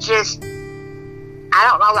 Just, I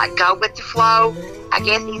don't know, like go with the flow, I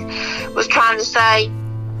guess he was trying to say.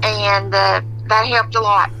 And that helped a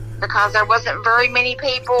lot because there wasn't very many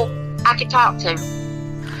people I could talk to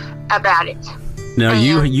about it. Now,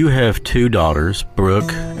 you have 2 daughters,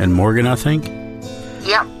 Brooke and Morgan, I think?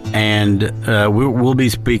 Yep. And we'll be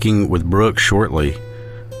speaking with Brooke shortly.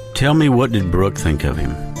 Tell me, what did Brooke think of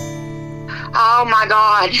him? Oh, my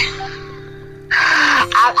God.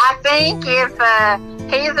 I think if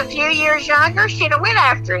he was a few years younger, she'd have went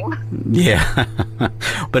after him. Yeah.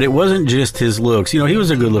 But it wasn't just his looks. He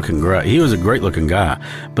was a good-looking guy. He was a great-looking guy.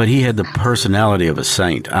 But he had the personality of a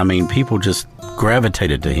saint. I mean, people just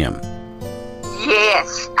gravitated to him.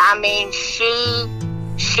 Yes. I mean,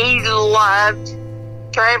 she loved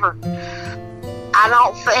Trevor. I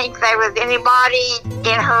don't think there was anybody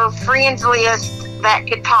in her friends list that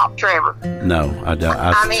could top Trevor. No,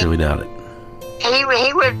 I sincerely doubt it.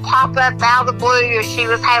 He would pop up out of the blue if she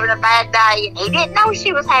was having a bad day, and he didn't know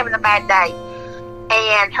she was having a bad day.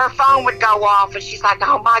 And her phone would go off, and she's like,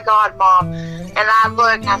 "Oh my God, Mom!" And I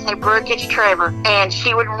look, and I say, "Brooke, it's Trevor." And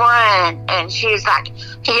she would run, and she was like,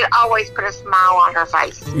 he'd always put a smile on her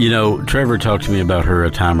face. Trevor talked to me about her a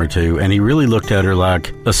time or two, and he really looked at her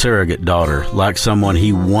like a surrogate daughter, like someone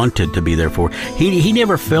he wanted to be there for. He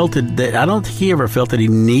never felt that. I don't think he ever felt that he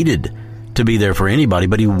needed to be there for anybody,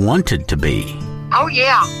 but he wanted to be. Oh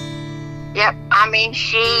yeah, yep. I mean,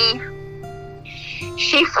 she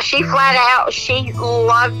flat out, she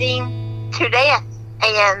loved him to death.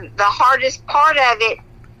 And the hardest part of it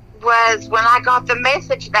was when I got the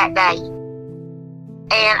message that day.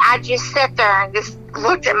 And I just sat there and just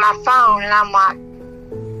looked at my phone, and I'm like,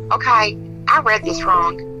 okay, I read this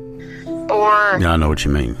wrong. Or yeah, I know what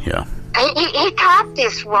you mean, yeah. He typed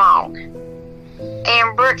this wrong.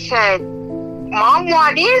 And Brooke said, "Mom,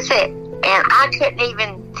 what is it?" And I couldn't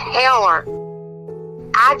even tell her.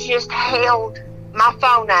 I just held my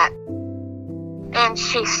phone up. And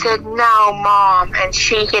she said, "No, Mom." And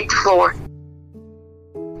she hit the floor.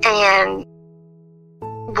 And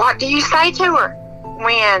what do you say to her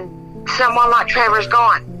when someone like Trevor's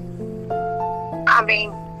gone? I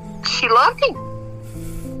mean, she loved him.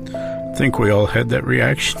 I think we all had that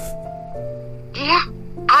reaction. Yeah,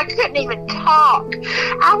 I couldn't even talk.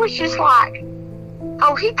 I was just like,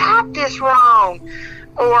 oh, he typed this wrong.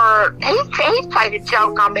 Or he's played a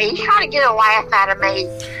joke on me. He's trying to get a laugh out of me.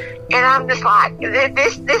 And I'm just like,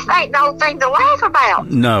 this ain't no thing to laugh about.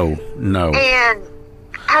 No. And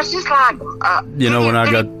I was just like... when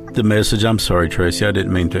I got the message, I'm sorry, Tracy, I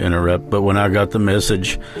didn't mean to interrupt, but when I got the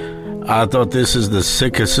message, I thought this is the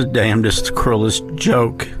sickest, damnedest, cruelest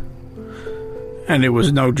joke. And it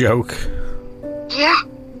was no joke. Yeah,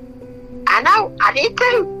 I know, I did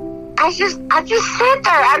too. I just sat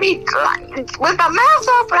there, I mean, with my mouth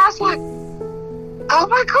open, I was like, oh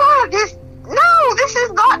my God, this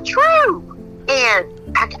is not true. And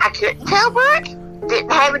I couldn't tell Brooke,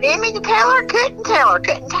 didn't have it in me to tell her, couldn't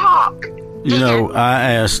talk.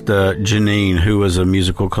 I asked Janine, who was a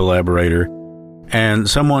musical collaborator, and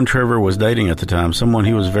someone Trevor was dating at the time, someone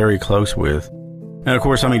he was very close with. And of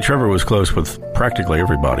course, I mean, Trevor was close with practically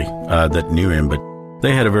everybody that knew him, but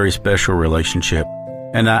they had a very special relationship.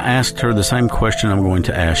 And I asked her the same question I'm going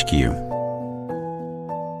to ask you.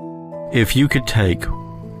 If you could take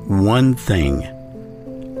one thing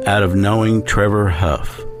out of knowing Trevor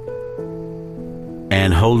Huff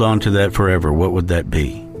and hold on to that forever, what would that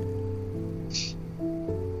be?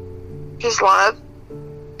 His love,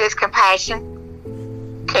 his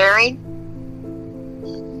compassion, caring.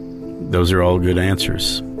 Those are all good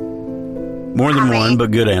answers. More than one,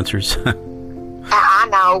 but good answers. I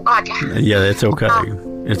know. Yeah, it's okay.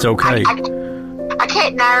 It's okay. I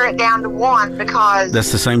can't narrow it down to one because...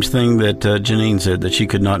 That's the same thing that Janine said, that she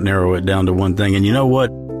could not narrow it down to one thing. And you know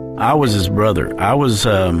what? I was his brother. I was,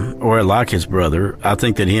 or like his brother. I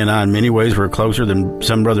think that he and I in many ways were closer than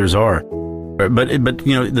some brothers are. But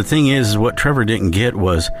the thing is what Trevor didn't get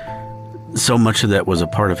was so much of that was a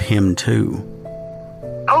part of him too.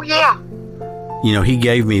 Oh, yeah. He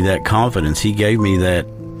gave me that confidence. He gave me that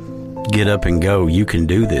get up and go. You can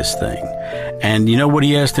do this thing. And you know what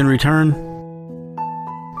he asked in return?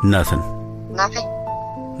 Nothing. Nothing?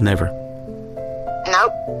 Never.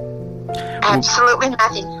 Nope. Absolutely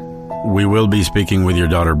nothing. We will be speaking with your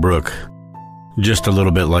daughter, Brooke, just a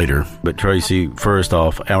little bit later. But Tracy, first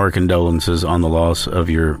off, our condolences on the loss of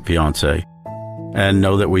your fiance. And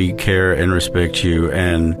know that we care and respect you.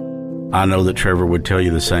 And I know that Trevor would tell you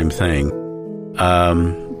the same thing.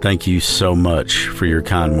 Thank you so much for your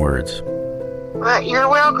kind words. Well, you're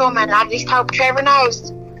welcome, and I just hope Trevor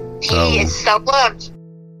knows he is so loved.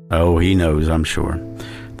 Oh, he knows, I'm sure.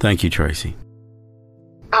 Thank you, Tracy.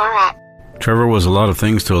 All right. Trevor was a lot of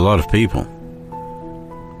things to a lot of people.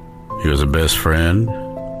 He was a best friend,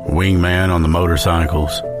 wingman on the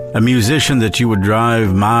motorcycles, a musician that you would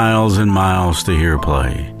drive miles and miles to hear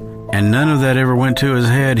play. And none of that ever went to his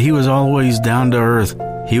head. He was always down to earth.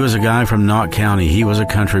 He was a guy from Knott County. He was a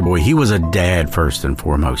country boy. He was a dad first and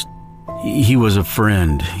foremost. He was a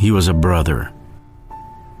friend. He was a brother.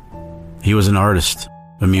 He was an artist,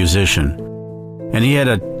 a musician. And he had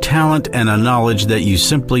a talent and a knowledge that you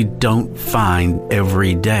simply don't find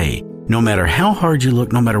every day. No matter how hard you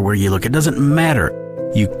look, no matter where you look, it doesn't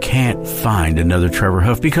matter. You can't find another Trevor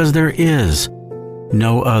Huff because there is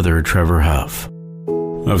no other Trevor Huff.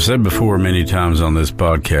 I've said before many times on this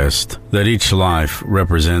podcast that each life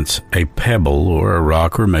represents a pebble or a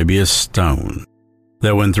rock or maybe a stone.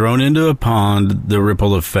 That when thrown into a pond, the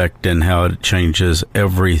ripple effect and how it changes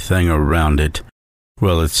everything around it,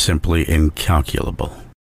 well, it's simply incalculable.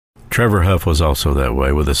 Trevor Huff was also that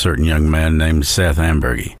way with a certain young man named Seth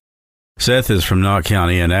Ambergy. Seth is from Knott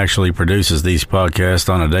County and actually produces these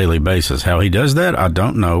podcasts on a daily basis. How he does that, I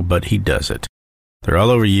don't know, but he does it. They're all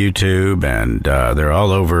over YouTube, and they're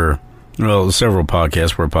all over, well, several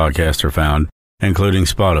podcasts where podcasts are found, including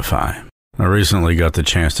Spotify. I recently got the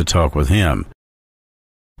chance to talk with him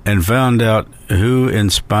and found out who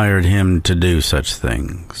inspired him to do such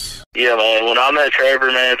things. Yeah, man, when I met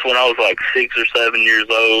Trevor, man, it's when I was like 6 or 7 years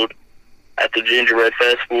old at the Gingerbread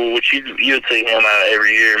Festival, which you would see him out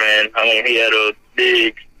every year, man. I mean, he had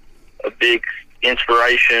a big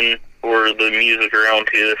inspiration for the music around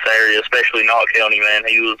this area, especially Knott County, man.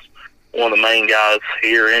 He was one of the main guys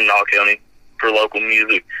here in Knott County for local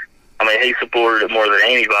music. I mean, he supported it more than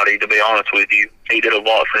anybody, to be honest with you. He did a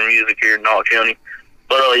lot for music here in Knott County.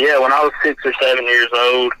 But, yeah, when I was 6 or 7 years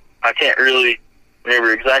old, I can't really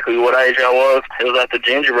remember exactly what age I was. It was at the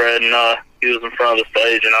Gingerbread, and he was in front of the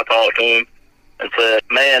stage, and I talked to him and said,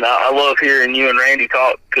 man, I love hearing you and Randy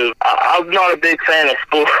talk, because I'm not a big fan of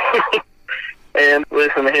sports. And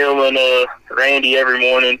listen to him and Randy every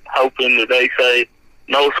morning, hoping that they say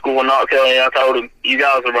no school in Knott County. I told him, you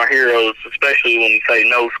guys are my heroes, especially when you say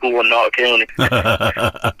no school in Knott County.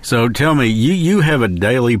 So tell me, you have a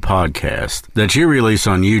daily podcast that you release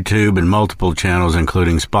on YouTube and multiple channels,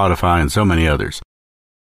 including Spotify and so many others.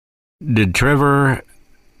 Did Trevor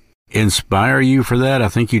inspire you for that? I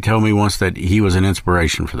think you told me once that he was an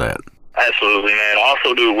inspiration for that. Absolutely, man. I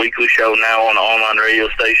also do a weekly show now on the online radio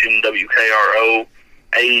station, WKRO,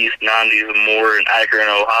 80s, 90s, and more in Akron,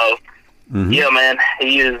 Ohio. Mm-hmm. Yeah, man,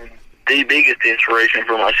 he is the biggest inspiration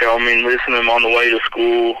for my show. I mean, listening to him on the way to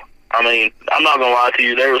school. I mean, I'm not going to lie to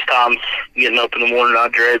you. There was times getting up in the morning, I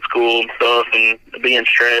dread school and stuff, and being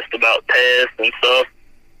stressed about tests and stuff.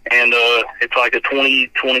 And it's like a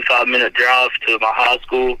 20, 25-minute drive to my high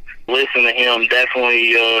school. Listening to him,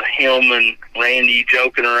 definitely him and Randy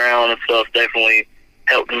joking around and stuff definitely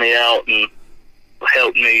helped me out and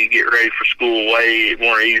helped me get ready for school way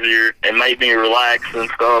more easier and made me relax and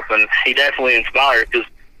stuff. And he definitely inspired because,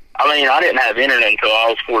 I mean, I didn't have internet until I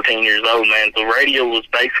was 14 years old, man. The radio was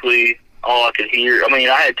basically all I could hear. I mean,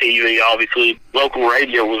 I had TV, obviously. Local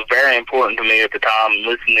radio was very important to me at the time.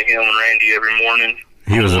 Listening to him and Randy every morning.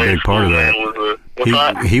 He was a big part of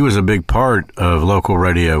that. He was a big part of local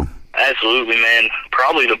radio. Absolutely, man.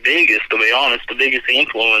 Probably the biggest, to be honest, the biggest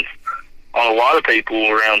influence on a lot of people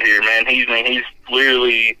around here, man. He's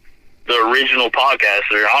literally the original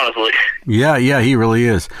podcaster, honestly. Yeah, he really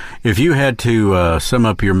is. If you had to sum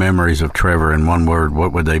up your memories of Trevor in one word,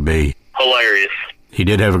 what would they be? Hilarious. He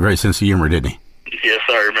did have a great sense of humor, didn't he? Yes,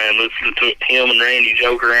 sir, man. Listening to him and Randy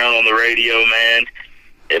joke around on the radio, man,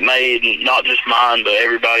 it made not just mine, but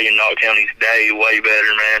everybody in Knott County's day way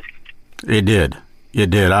better, man. It did. It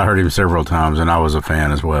did. I heard him several times, and I was a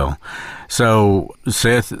fan as well. So,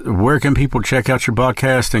 Seth, where can people check out your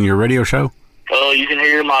podcast and your radio show? Well, you can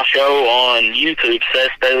hear my show on YouTube,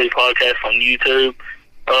 Seth's Daily Podcast on YouTube.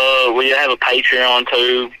 We have a Patreon,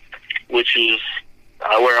 too, which is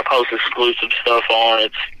where I post exclusive stuff on.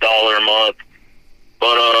 It's $1 a month.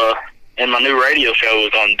 But, and my new radio show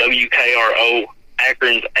is on WKRO,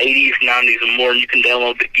 Akron's 80s, 90s, and more. And you can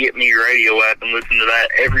download the Get Me Radio app and listen to that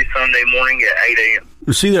every Sunday morning at 8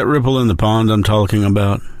 a.m. See that ripple in the pond I'm talking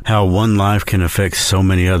about? How one life can affect so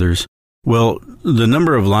many others? Well, the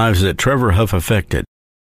number of lives that Trevor Huff affected,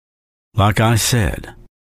 like I said,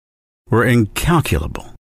 were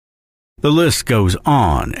incalculable. The list goes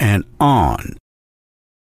on, and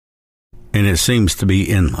it seems to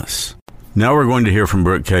be endless. Now we're going to hear from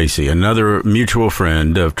Brooke Casey, another mutual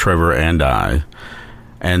friend of Trevor and I.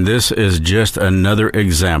 And this is just another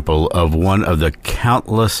example of one of the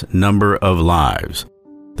countless number of lives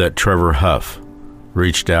that Trevor Huff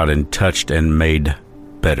reached out and touched and made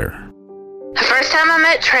better. The first time I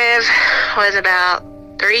met Trev was about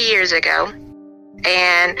 3 years ago.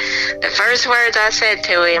 And the first words I said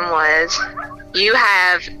to him was, "You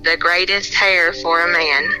have the greatest hair for a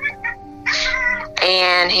man."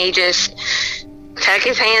 And he just took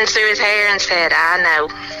his hands through his hair and said, "I know."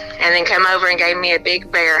 And then come over and gave me a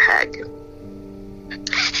big bear hug.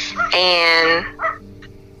 And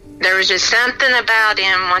there was just something about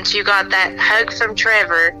him. Once you got that hug from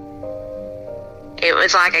Trevor, it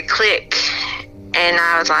was like a click. And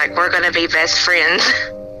I was like, we're going to be best friends.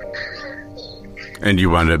 And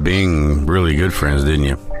you wound up being really good friends, didn't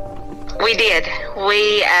you? We did.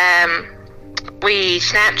 We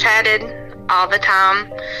Snapchatted all the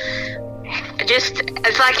time.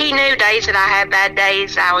 It's like he knew days that I had bad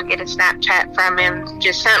days. I would get a Snapchat from him,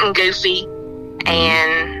 just something goofy,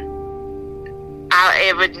 and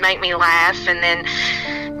it would make me laugh. And then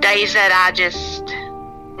days that I just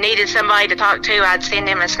needed somebody to talk to, I'd send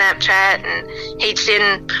him a Snapchat, and he'd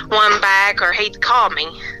send one back, or he'd call me.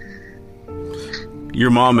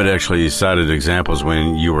 Your mom had actually cited examples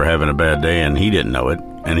when you were having a bad day and he didn't know it,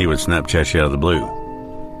 and he would Snapchat you out of the blue.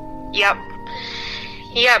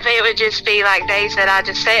 Yep, it would just be like days that I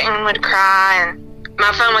just sat and would cry, and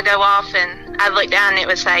my phone would go off, and I'd look down and it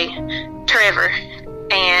would say, Trevor.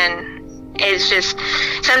 And it's just,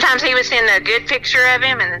 sometimes he would send a good picture of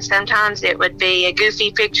him, and then sometimes it would be a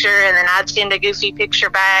goofy picture, and then I'd send a goofy picture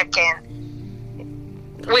back, and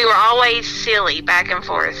we were always silly back and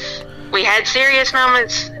forth. We had serious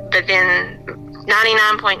moments, but then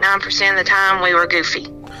 99.9% of the time we were goofy.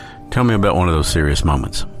 Tell me about one of those serious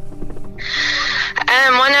moments.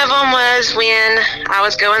 One of them was when I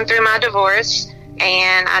was going through my divorce,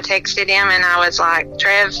 and I texted him and I was like,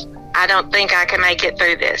 Trev, I don't think I can make it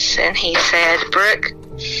through this. And he said, Brooke,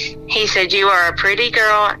 he said, you are a pretty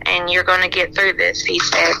girl and you're going to get through this. He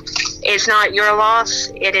said, it's not your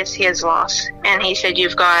loss, it is his loss. And he said,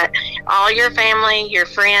 you've got all your family, your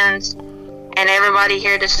friends, and everybody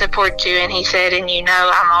here to support you. And he said, and you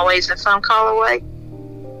know, I'm always a phone call away.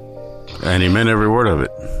 And he meant every word of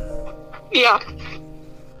it. Yeah.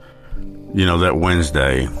 You know, that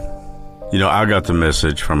Wednesday, I got the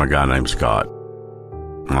message from a guy named Scott,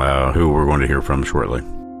 who we're going to hear from shortly.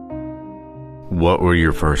 What were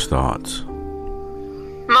your first thoughts?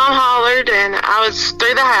 Mom hollered, and I was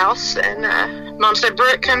through the house, and Mom said,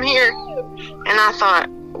 Brooke, come here. And I thought,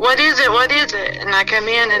 what is it? And I come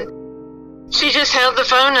in, and she just held the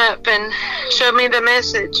phone up and showed me the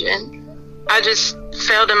message, and I just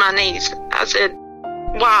fell to my knees. I said,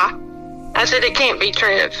 why? I said, it can't be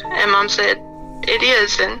Trev. And Mom said, it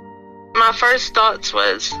is. And my first thoughts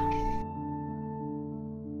was, who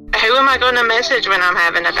am I going to message when I'm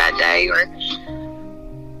having a bad day? Or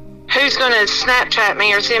who's going to Snapchat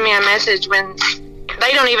me or send me a message when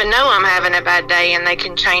they don't even know I'm having a bad day and they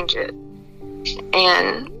can change it?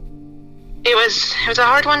 And it was a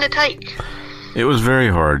hard one to take. It was very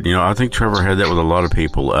hard. I think Trevor had that with a lot of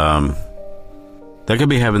people. They could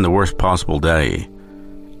be having the worst possible day,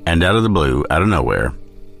 and out of the blue, out of nowhere,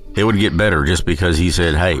 it would get better just because he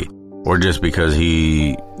said, hey, or just because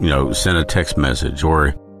he, sent a text message,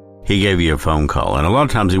 or he gave you a phone call. And a lot of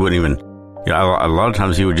times he wouldn't even, a lot of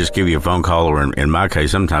times he would just give you a phone call, or in my case,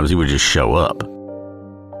 sometimes he would just show up.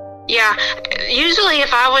 Yeah, usually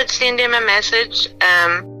if I would send him a message,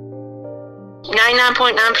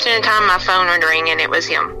 99.9% of the time my phone would ring and it was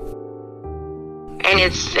him. And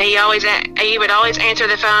he would always answer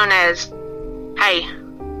the phone as, hey,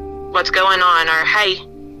 what's going on? Or, hey,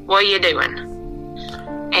 what are you doing?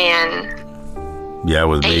 And yeah,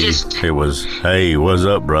 with me, it was, hey, what's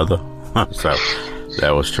up, brother? So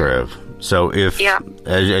that was Trev. So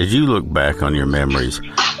as you look back on your memories,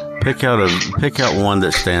 pick out one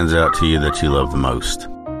that stands out to you that you love the most.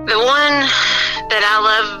 The one that I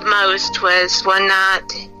loved most was one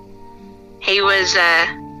night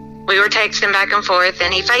we were texting back and forth,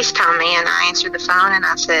 and he FaceTimed me, and I answered the phone, and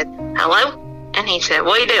I said, hello? And he said,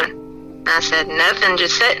 what are you doing? And I said, nothing,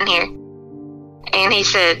 just sitting here. And he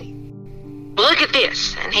said, look at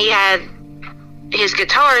this. And he had his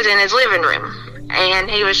guitars in his living room, and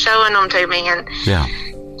he was showing them to me, and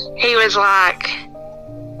he was like,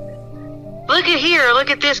 look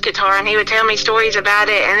at this guitar. And he would tell me stories about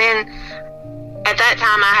it. And then at that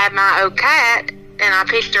time I had my old cat, and I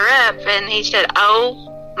picked her up, and he said, oh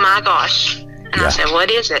my gosh. And I said, what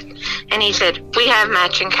is it? And he said, we have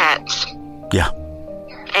matching cats. Yeah.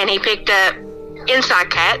 And he picked up Inside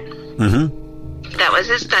Cat. Mm-hmm. That was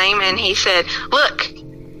his name. And he said, look.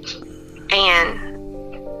 And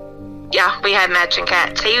we had matching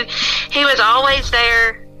cats. He was always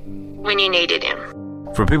there when you needed him.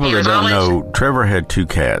 For people that don't know, Trevor had 2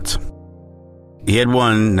 cats. He had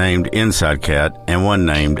one named Inside Cat and one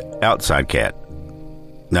named Outside Cat.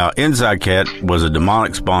 Now, Inside Cat was a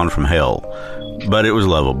demonic spawn from hell, but it was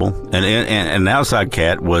lovable. And Outside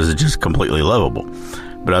Cat was just completely lovable.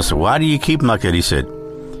 But I said, why do you keep him like that? He said,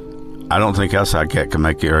 I don't think Outside Cat can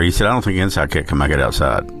make it. Or he said, I don't think Inside Cat can make it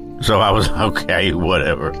outside. So I was, okay,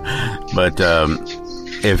 whatever. But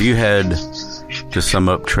if you had to sum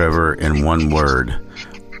up Trevor in one word,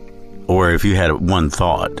 or if you had one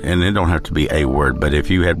thought, and it don't have to be a word, but if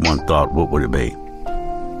you had one thought, what would it be?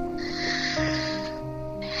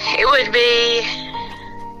 It would be,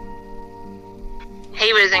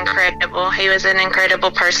 he was incredible. He was an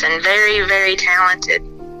incredible person. Very, very talented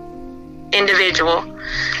individual.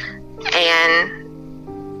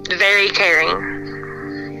 And very caring.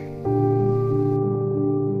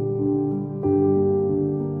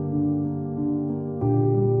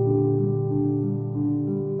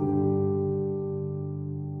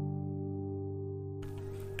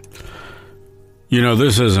 You know,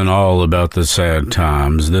 this isn't all about the sad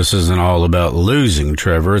times. This isn't all about losing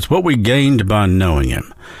Trevor. It's what we gained by knowing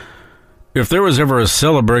him. If there was ever a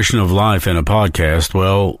celebration of life in a podcast,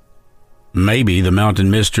 well, maybe the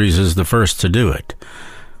Mountain Mysteries is the first to do it.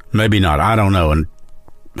 Maybe not. I don't know, and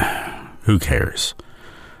who cares?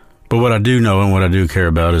 But what I do know and what I do care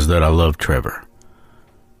about is that I love Trevor.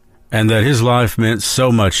 And that his life meant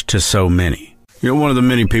so much to so many. You know, one of the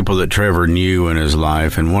many people that Trevor knew in his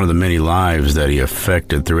life, and one of the many lives that he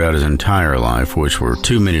affected throughout his entire life, which were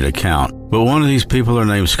too many to count. But one of these people are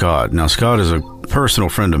named Scott. Now, Scott is a personal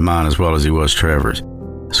friend of mine as well as he was Trevor's.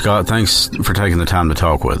 Scott, thanks for taking the time to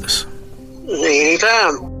talk with us.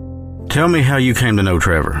 Anytime. Tell me how you came to know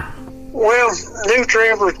Trevor. Well, knew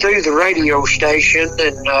Trevor through the radio station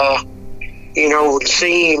and,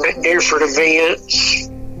 see him at different events,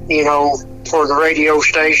 for the radio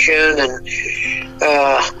station, and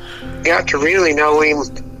got to really know him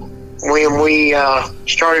when we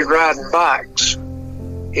started riding bikes.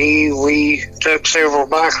 We took several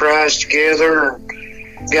bike rides together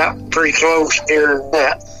and got pretty close during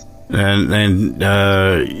that.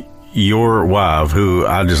 And your wife, who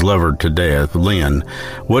I just love her to death, Lynn,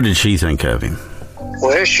 what did she think of him?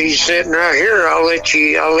 Well, she's sitting right here. I'll let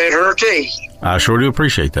her tell you. I sure do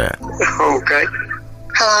appreciate that. Okay.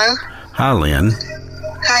 Hello? Hi, Lynn.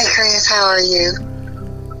 Hi, Chris. How are you?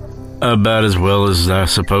 About as well as I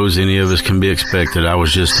suppose any of us can be expected. I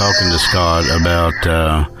was just talking to Scott about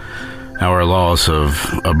our loss of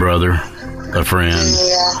a brother, a friend.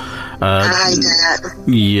 Yeah. I hate that.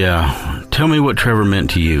 Yeah. Tell me what Trevor meant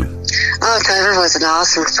to you. Oh, Trevor was an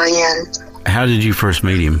awesome friend. How did you first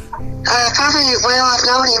meet him? I've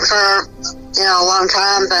known him for, a long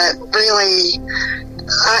time, but really,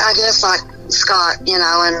 I guess like Scott,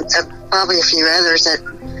 and probably a few others that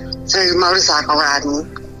through motorcycle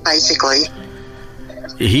riding, basically.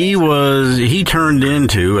 He turned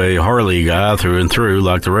into a Harley guy through and through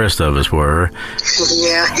like the rest of us were.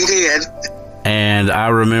 Yeah, he did. And I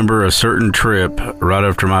remember a certain trip right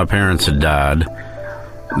after my parents had died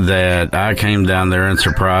that I came down there and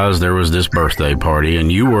surprised there was this birthday party, and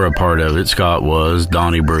you were a part of it. Scott was,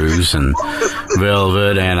 Donnie Bruce and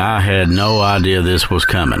Velvet, and I had no idea this was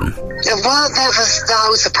coming. Well, that was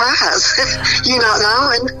no surprise. You not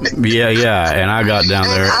knowing. Yeah, and I got down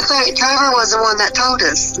there. I think Trevor was the one that told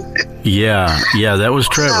us. Yeah, that was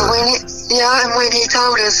Trevor. And when he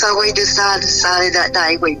told us, so we decided that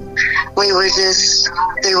day we would just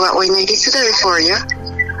do what we needed to do for you.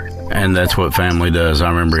 And that's what family does. I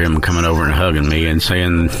remember him coming over and hugging me and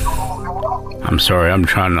saying, I'm sorry, I'm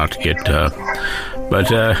trying not to get tough. But,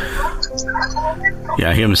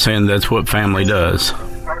 him saying that's what family does.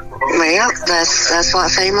 Well, that's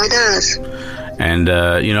what family does. And,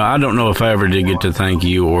 I don't know if I ever did get to thank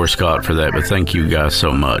you or Scott for that, but thank you guys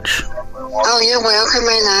so much. Oh, you're welcome,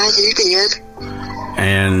 and you did.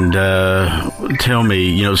 And tell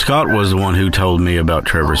me, Scott was the one who told me about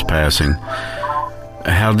Trevor's passing.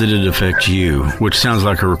 How did it affect you? Which sounds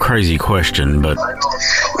like a crazy question, but...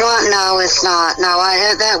 Well, no, it's not. No,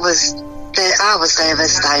 I was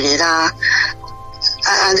devastated.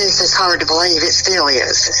 This is hard to believe. It still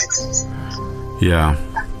is. Yeah,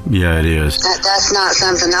 it is. That's not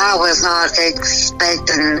something I was not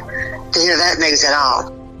expecting to hear that news at all.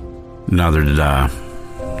 Neither did I.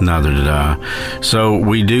 So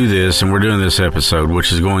we do this, and we're doing this episode,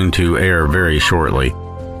 which is going to air very shortly.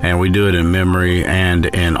 And we do it in memory and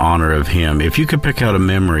in honor of him. If you could pick out a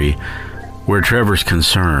memory where Trevor's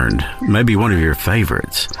concerned, maybe one of your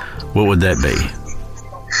favorites, what would that be?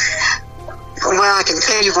 Well, Well, I can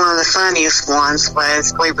tell you one of the funniest ones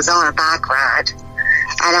was we was on a bike ride.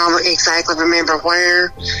 I don't exactly remember where,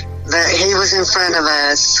 but he was in front of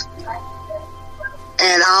us.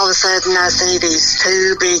 And all of a sudden I see these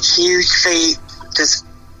two big, huge feet just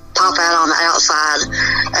pop out on the outside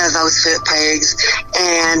of those foot pegs.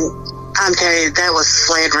 And I'm telling you, that was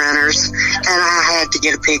sled runners. And I had to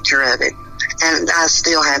get a picture of it. And I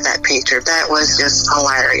still have that picture. That was just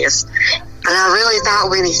hilarious. And I really thought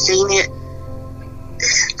when he seen it,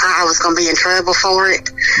 I was going to be in trouble for it.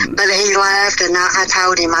 But he laughed, and I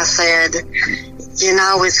told him, I said, you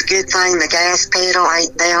know, it's a good thing the gas pedal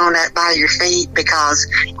ain't down up by your feet, because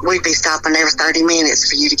we'd be stopping every 30 minutes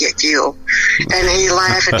for you to get fuel. And he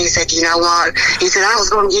laughed, and he said, you know what? He said, I was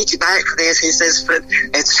going to get you back for this. He says, but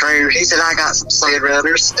it's true. He said, I got some sled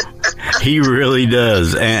runners. He really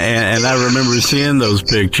does. And I remember seeing those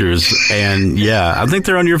pictures. And, yeah, I think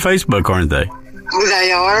they're on your Facebook, aren't they?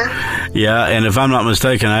 They are? Yeah, and if I'm not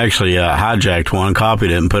mistaken, I actually hijacked one,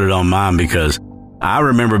 copied it, and put it on mine, because I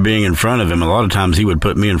remember being in front of him. A lot of times he would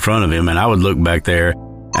put me in front of him, and I would look back there,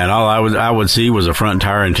 and all I would see was a front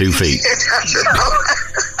tire and 2 feet.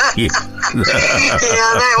 Yeah,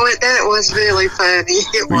 that was really funny.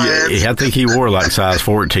 It was. Yeah, I think he wore like size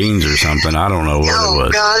 14s or something. I don't know what it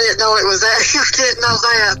was. God, I didn't know it was that. I didn't know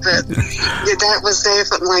that, but yeah, that was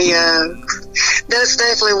definitely that's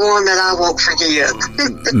definitely one that I won't forget.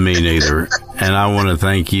 Me neither. And I want to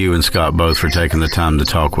thank you and Scott both for taking the time to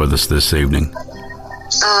talk with us this evening.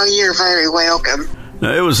 Oh, you're very welcome.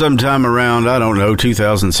 Now, it was sometime around,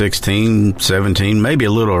 2016, 17, maybe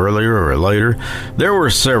a little earlier or later. There were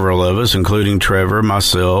several of us, including Trevor,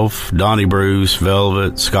 myself, Donnie Bruce,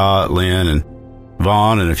 Velvet, Scott, Lynn, and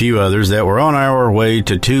Vaughn, and a few others that were on our way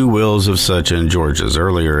to Two Wills of Such in Georgia's.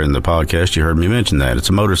 Earlier in the podcast, you heard me mention that. It's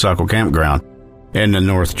a motorcycle campground in the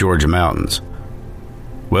North Georgia mountains.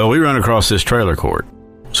 Well, we run across this trailer court.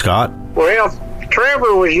 Scott? Well,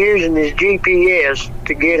 Trevor was using his GPS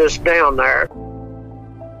to get us down there.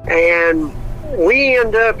 And we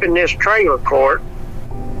end up in this trailer court,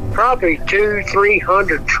 probably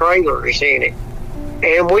 200-300 trailers in it.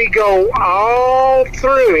 And we go all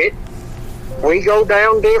through it. We go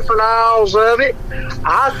down different aisles of it.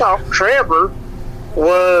 I thought Trevor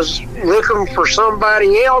was looking for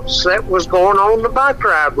somebody else that was going on the bike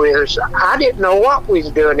ride with us. I didn't know what we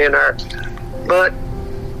was doing in there. But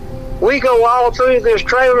we go all through this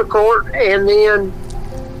trailer court and then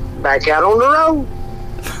back out on the road.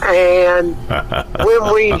 And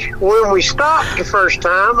when we stopped the first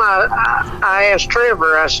time, I asked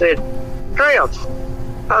Trevor, I said, Trev,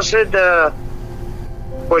 I said,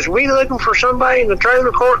 was we looking for somebody in the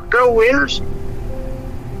trailer court to go with us?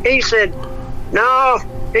 He said, no.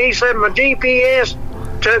 He said, my GPS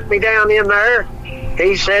took me down in there.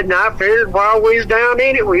 He said, and I figured while we was down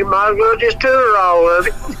in it, we might as well just tour all of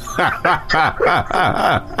it.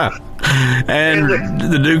 And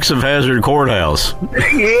the Dukes of Hazzard Courthouse.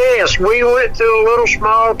 Yes, we went to a little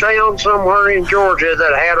small town somewhere in Georgia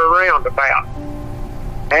that had a roundabout.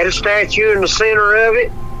 Had a statue in the center of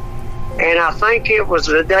it, and I think it was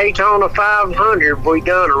the Daytona 500 we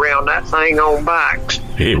done around that thing on bikes.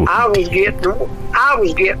 I was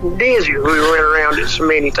getting dizzy. We went around it so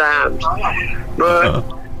many times, but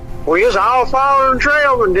we was all following the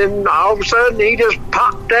trail, and then all of a sudden he just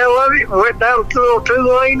popped out of it and went down a little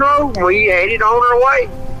 2-lane road, and we headed on our way.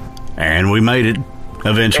 And we made it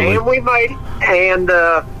eventually. And we made it. And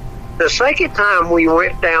the second time we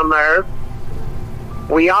went down there,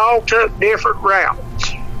 we all took different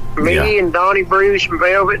routes. Me and Donnie Bruce and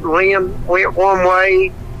Velvet and Lynn went one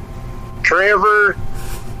way. Trevor,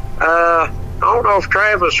 I don't know if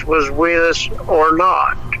Travis was with us or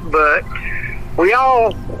not, but we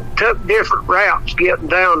all took different routes getting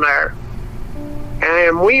down there.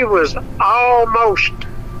 And we was almost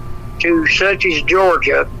to Suches,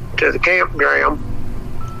 Georgia, to the campground.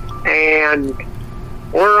 And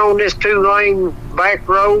we're on this 2-lane back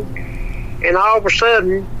road, and all of a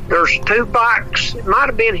sudden there's 2 bikes. It might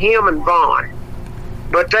have been him and Vaughn,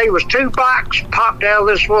 but they was 2 bikes popped out of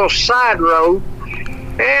this little side road.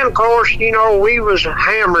 And of course, you know, we was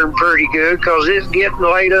hammering pretty good because it's getting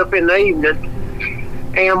late up in the evening.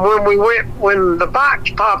 And when the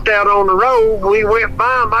bikes popped out on the road, we went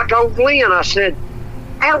by them. I told Lynn, I said,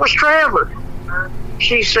 that was Trevor.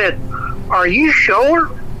 She said, are you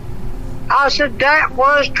sure? I said, that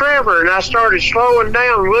was Trevor. And I started slowing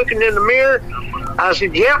down, looking in the mirror. I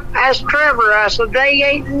said, yep, that's Trevor. I said, they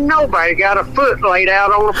ain't nobody got a foot laid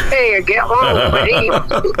out on a peg that long but him.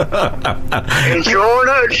 And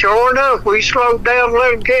sure enough, we slowed down and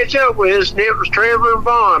let him catch up with us, and it was Trevor and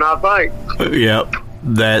Vaughn, I think. Yep.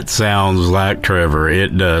 That sounds like Trevor.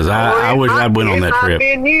 It does. I wish I'd went on that trip. It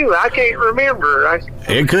might have been you. I can't remember.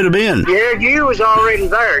 It could have been. Yeah, you was already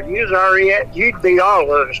there. You'd beat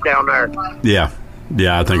all of us down there. Yeah,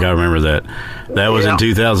 I think I remember that. That was in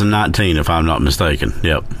 2019, if I'm not mistaken.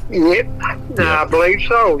 Yep. I believe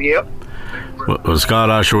so, yep. Well, Scott,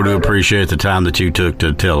 I sure do appreciate the time that you took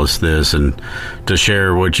to tell us this and to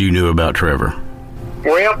share what you knew about Trevor.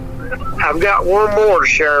 Well, I've got one more to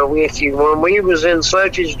share with you. When we was in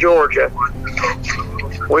Suches, Georgia,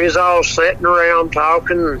 we was all sitting around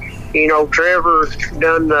talking. You know, Trevor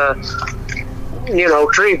done the,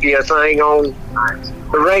 trivia thing on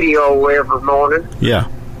the radio every morning. Yeah.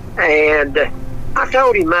 And I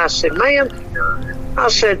told him, I said, man,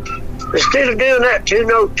 instead of doing that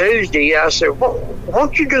 2-Note Tuesday, I said, well, why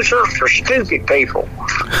don't you do something for stupid people?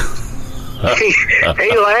 He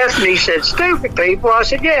laughed and he said, stupid people? I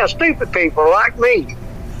said, yeah, stupid people like me.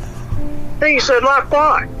 He said, like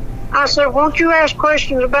what? I said, won't you ask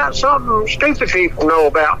questions about something stupid people know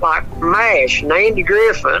about, like MASH and Andy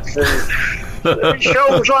Griffith and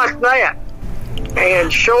shows like that?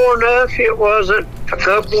 And sure enough, it wasn't a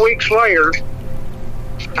couple weeks later,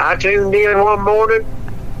 I tuned in one morning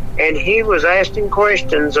and he was asking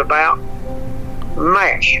questions about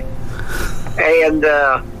MASH. And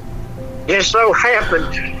just so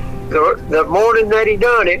happened, the morning that he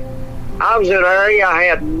done it, I was in an area I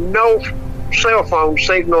had no cell phone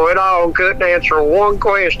signal at all and couldn't answer one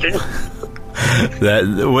question.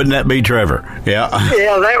 Wouldn't that be Trevor? Yeah.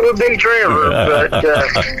 Yeah, that would be Trevor. But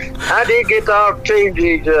I did get the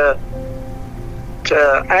opportunity to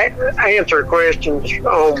answer questions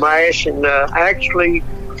on MASH and actually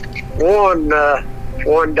won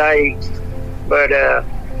one day. But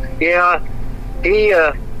yeah,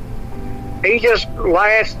 he just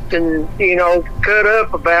laughed and cut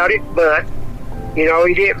up about it, but he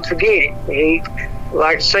didn't forget it. He,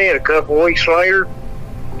 like I said, a couple of weeks later,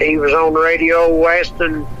 he was on the radio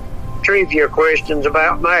asking trivia questions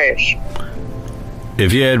about MASH.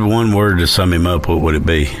 If you had one word to sum him up, what would it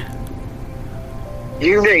be?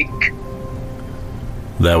 Unique.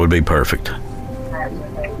 That would be perfect.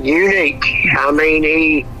 Unique. I mean,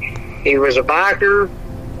 he was a biker.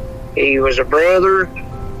 He was a brother.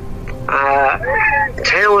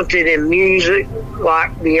 Talented in music,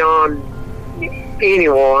 like beyond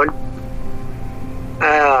anyone.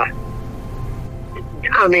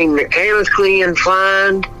 I mean, mechanically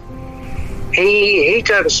inclined. He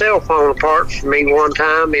took a cell phone apart from me one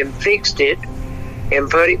time and fixed it and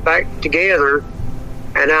put it back together.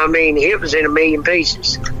 And I mean, it was in a million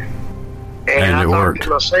pieces. And it worked. I thought to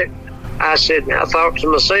myself, I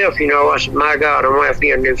said, my God, I'm going to have to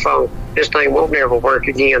get a new phone. This thing won't never work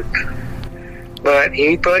again. But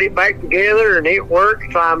he put it back together and it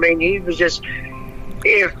worked. I mean, he was just,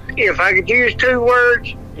 if I could use two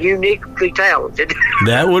words, uniquely talented.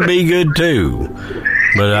 That would be good too.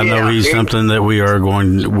 But I know he's something that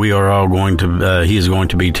he is going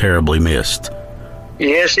to be terribly missed.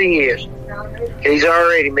 Yes, he is. He's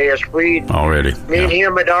already missed. Me and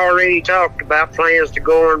him had already talked about plans to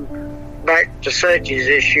going back to Suches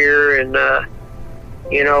this year, and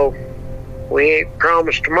we ain't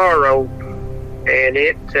promised tomorrow.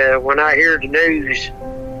 And when I heard the news,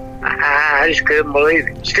 I just couldn't believe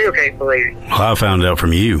it. Still can't believe it. Well, I found out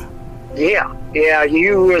from you. Yeah,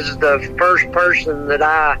 you was the first person that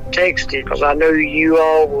I texted because I knew you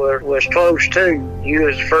all was close too. You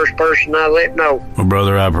was the first person I let know. Well,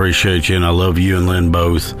 brother, I appreciate you, and I love you and Lynn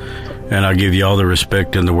both. And I give you all the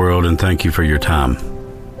respect in the world, and thank you for your time.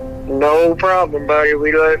 No problem, buddy.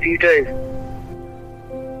 We love you too.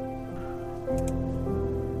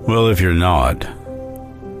 Well, if you're not,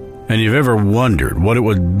 and you've ever wondered what it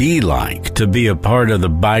would be like to be a part of the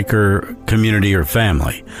biker community or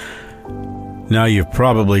family, now you've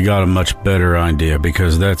probably got a much better idea,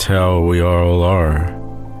 because that's how we all are.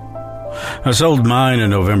 I sold mine in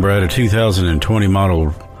November at a 2020 model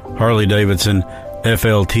Harley-Davidson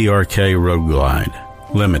FLTRK Road Glide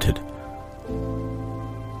Limited.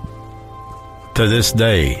 To this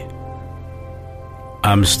day,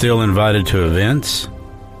 I'm still invited to events,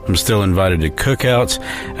 I'm still invited to cookouts,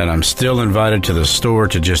 and I'm still invited to the store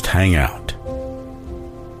to just hang out.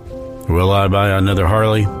 Will I buy another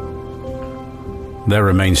Harley? That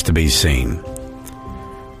remains to be seen.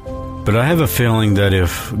 But I have a feeling that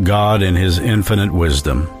if God in his infinite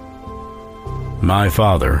wisdom, my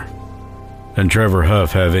father, and Trevor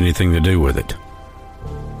Huff have anything to do with it,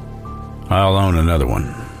 I'll own another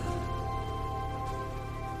one.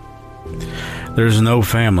 There's no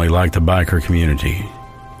family like the biker community.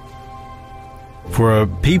 For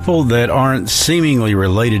people that aren't seemingly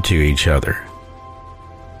related to each other,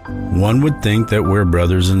 one would think that we're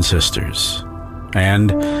brothers and sisters.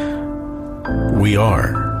 And we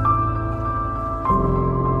are.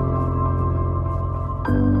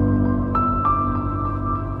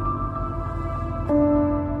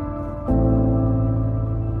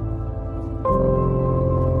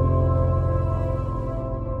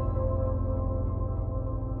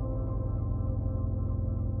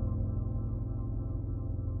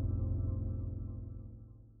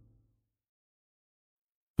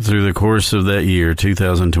 Through the course of that year,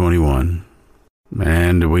 2021,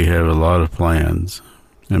 and we have a lot of plans,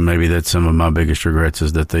 and maybe that's some of my biggest regrets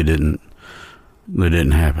is that they didn't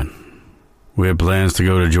happen. We had plans to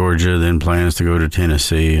go to Georgia, then plans to go to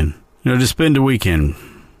Tennessee, and to spend a weekend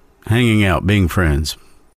hanging out, being friends,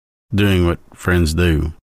 doing what friends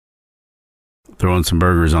do, throwing some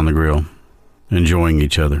burgers on the grill, enjoying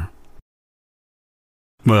each other.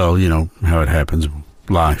 Well, how it happens,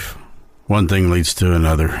 life. One thing leads to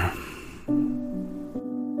another.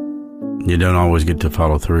 You don't always get to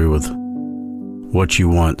follow through with what you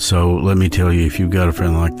want. So let me tell you, if you've got a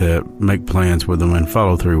friend like that, make plans with them and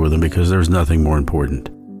follow through with them, because there's nothing more important.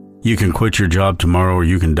 You can quit your job tomorrow or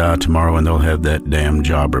you can die tomorrow, and they'll have that damn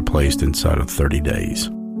job replaced inside of 30 days.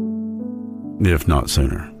 If not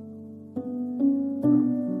sooner.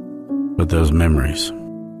 But those memories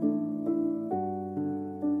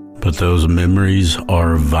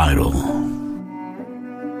are vital.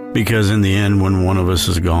 Because in the end, when one of us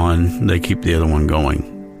is gone, they keep the other one going.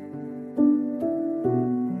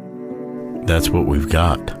 That's what we've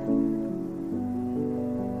got.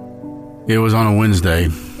 It was on a Wednesday,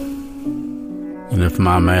 and if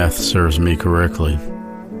my math serves me correctly,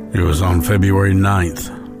 it was on February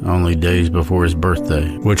 9th, only days before his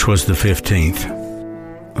birthday, which was the 15th.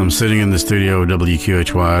 I'm sitting in the studio at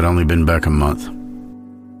WQHY. I'd only been back a month.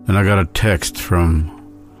 And I got a text from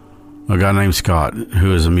a guy named Scott,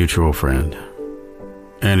 who is a mutual friend.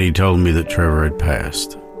 And he told me that Trevor had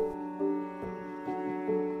passed.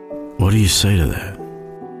 What do you say to that?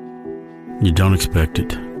 You don't expect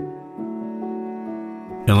it.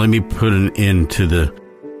 And let me put an end to the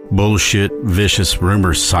bullshit, vicious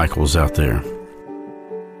rumor cycles out there.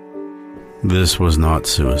 This was not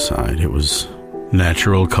suicide. It was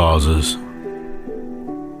natural causes.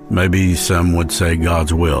 Maybe some would say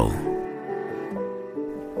God's will.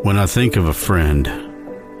 When I think of a friend,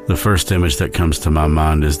 the first image that comes to my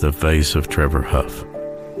mind is the face of Trevor Huff.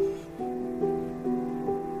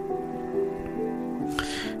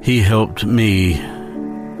 He helped me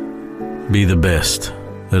be the best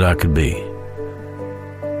that I could be.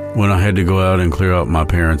 When I had to go out and clear out my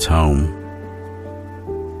parents' home,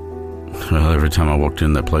 well, every time I walked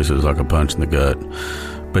in that place, it was like a punch in the gut.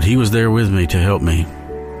 But he was there with me to help me.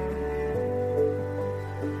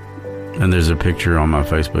 And there's a picture on my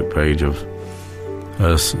Facebook page of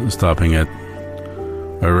us stopping at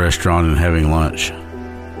a restaurant and having lunch.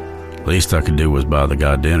 Least I could do was buy the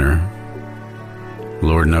guy dinner.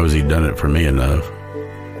 Lord knows he'd done it for me enough.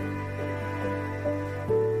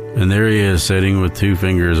 And there he is, sitting with 2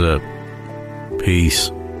 fingers up. Peace.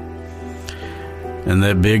 And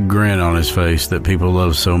that big grin on his face that people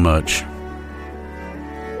love so much.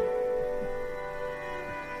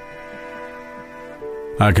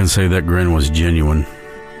 I can say that grin was genuine.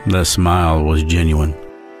 That smile was genuine.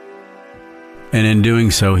 And in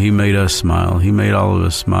doing so, he made us smile. He made all of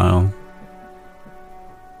us smile.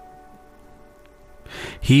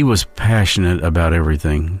 He was passionate about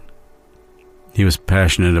everything. He was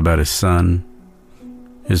passionate about his son,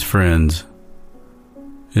 his friends,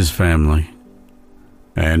 his family,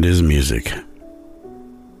 and his music.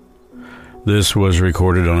 This was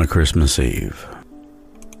recorded on a Christmas Eve.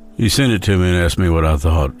 He sent it to me and asked me what I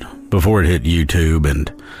thought before it hit YouTube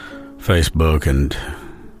and Facebook and,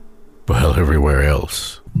 well, everywhere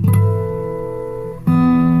else.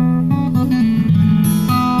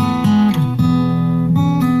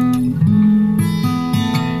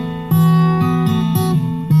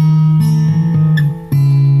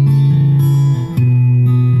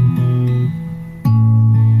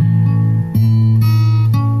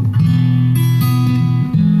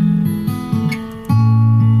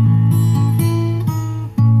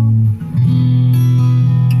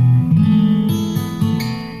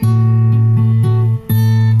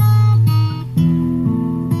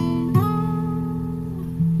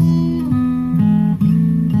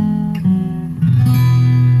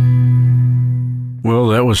 Well,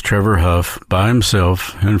 that was Trevor Huff by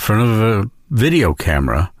himself in front of a video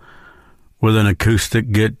camera with an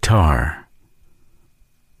acoustic guitar.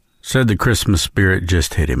 Said the Christmas spirit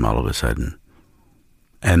just hit him all of a sudden.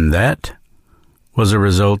 And that was a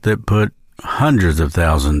result that put hundreds of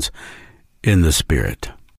thousands in the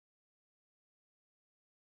spirit.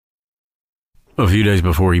 a few days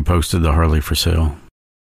before he posted the Harley for sale.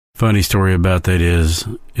 Funny story about that is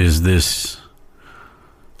this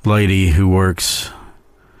lady who works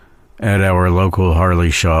at our local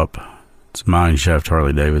Harley shop, it's Mineshaft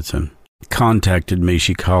Harley Davidson, contacted me.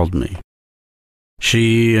 She called me.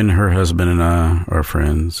 She and her husband and I are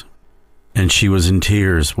friends, and she was in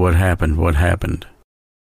tears. What happened? What happened?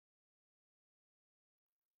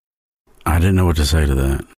 I didn't know what to say to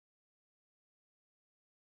that.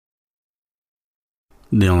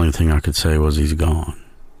 The only thing I could say was he's gone.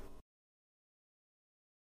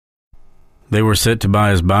 They were set to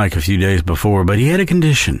buy his bike a few days before, but he had a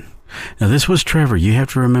condition. Now, this was Trevor. You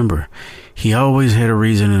have to remember, he always had a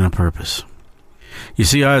reason and a purpose. You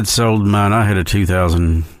see, I had sold mine. I had a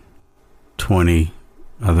 2020,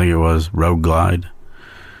 I think it was, Road Glide.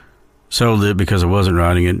 Sold it because I wasn't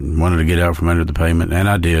riding it and wanted to get out from under the payment, and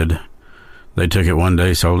I did. They took it one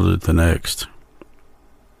day, sold it the next.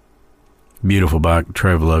 Beautiful bike.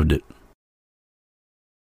 Trev loved it.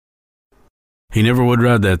 He never would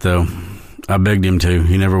ride that, though. I begged him to.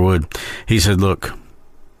 He never would. He said, look,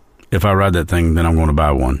 if I ride that thing, then I'm going to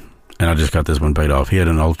buy one. And I just got this one paid off. He had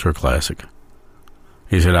an Ultra Classic.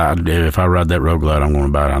 He said, if I ride that Road Glide, I'm going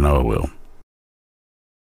to buy it. I know I will.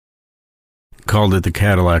 Called it the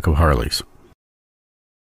Cadillac of Harleys.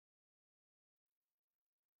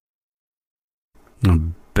 I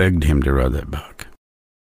begged him to ride that bike.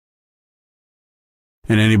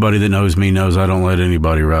 And anybody that knows me knows I don't let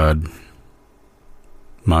anybody ride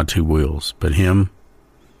my two wheels. But him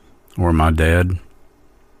or my dad,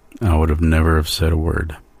 I would have never have said a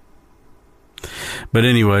word. But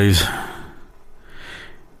anyways,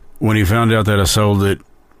 when he found out that I sold it,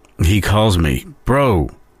 he calls me, bro,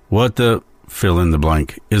 what the fill in the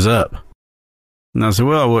blank is up? And I said,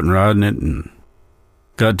 well, I wasn't riding it and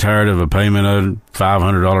got tired of a payment of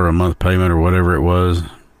 $500 a month payment or whatever it was.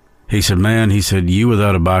 He said, man, you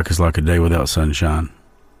without a bike is like a day without sunshine.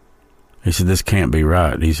 He said, this can't be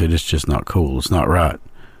right. He said, it's just not cool. It's not right.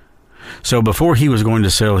 So before he was going to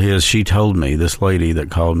sell his, she told me, this lady that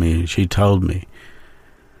called me, she told me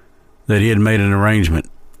that he had made an arrangement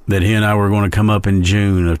that he and I were going to come up in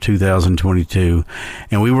June of 2022,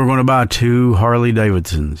 and we were going to buy 2 Harley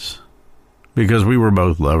Davidsons because we were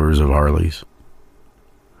both lovers of Harleys.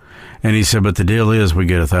 And he said, but the deal is we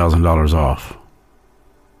get $1,000 off.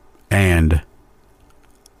 And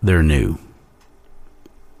they're new.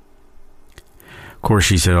 Of course,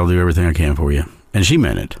 she said, I'll do everything I can for you. And she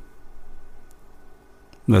meant it.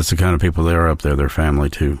 That's the kind of people they are up there. They're family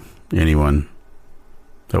to anyone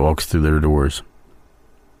that walks through their doors.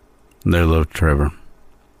 They love Trevor.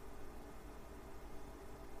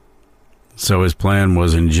 So his plan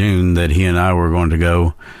was in June that he and I were going to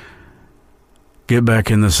go get back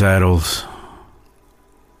in the saddles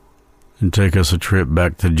and take us a trip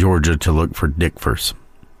back to Georgia to look for Dickfors.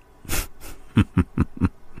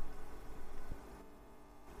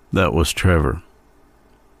 That was Trevor.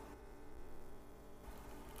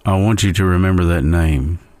 I want you to remember that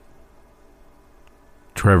name.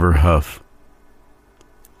 Trevor Huff.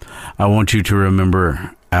 I want you to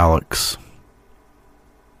remember Alex.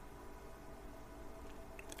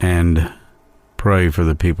 And pray for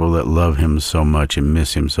the people that love him so much and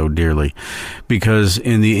miss him so dearly. Because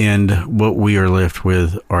in the end, what we are left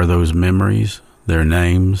with are those memories, their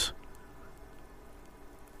names.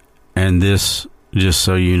 And this, just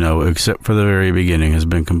so you know, except for the very beginning, has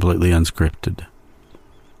been completely unscripted.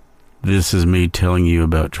 This is me telling you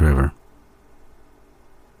about Trevor.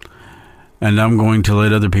 And I'm going to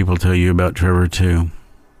let other people tell you about Trevor too.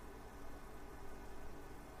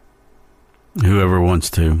 Whoever wants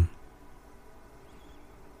to.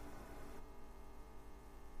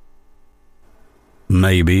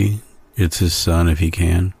 Maybe it's his son if he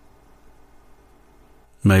can.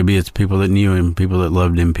 Maybe it's people that knew him, people that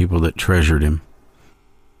loved him, people that treasured him.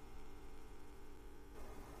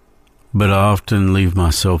 But I often leave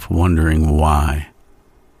myself wondering why.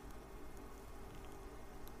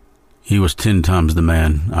 He was 10 times the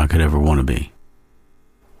man I could ever want to be.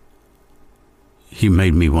 He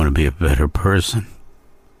made me want to be a better person.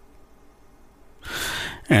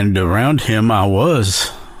 And around him I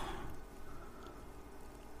was.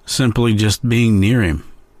 Simply just being near him.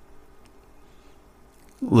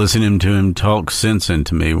 Listening to him talk sense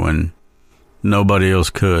into me when nobody else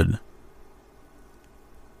could.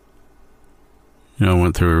 You know, I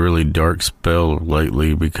went through a really dark spell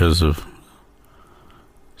lately because of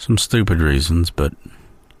some stupid reasons, but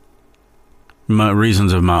my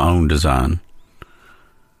reasons of my own design.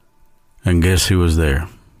 And guess who was there?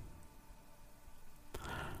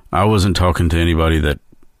 I wasn't talking to anybody that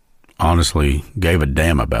honestly gave a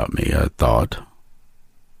damn about me, I thought.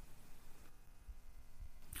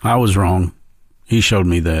 I was wrong. He showed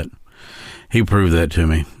me that. He proved that to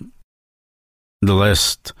me. It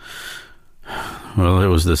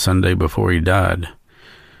was the Sunday before he died.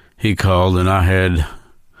 He called and I had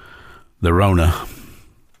the Rona,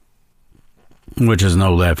 which is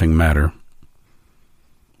no laughing matter.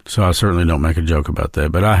 So I certainly don't make a joke about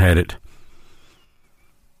that, but I had it.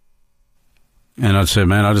 And I said,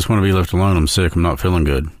 man, I just want to be left alone. I'm sick. I'm not feeling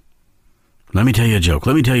good. Let me tell you a joke.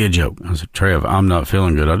 I said, Trev, I'm not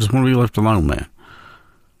feeling good. I just want to be left alone, man.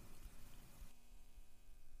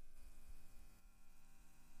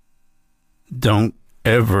 Don't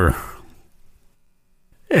ever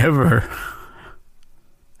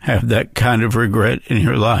have that kind of regret in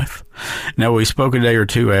your life. Now, we spoke a day or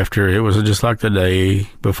two after. It was just like the day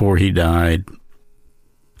before he died,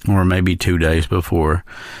 or maybe 2 days before.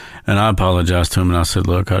 And I apologized to him, and I said,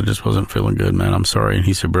 look, I just wasn't feeling good, man. I'm sorry. And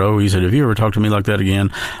he said, bro, if you ever talk to me like that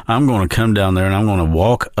again, I'm going to come down there and I'm going to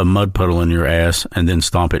walk a mud puddle in your ass and then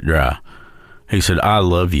stomp it dry. He said, I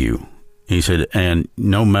love you. He said, and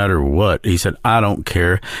no matter what, he said, I don't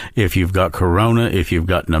care if you've got corona, if you've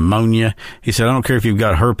got pneumonia. He said, I don't care if you've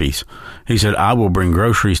got herpes. He said, I will bring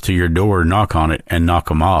groceries to your door, knock on it, and knock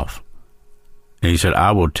them off. And he said,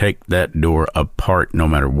 I will take that door apart no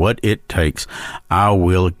matter what it takes. I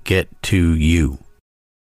will get to you.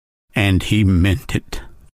 And he meant it.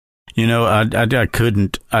 You know, I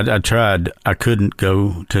couldn't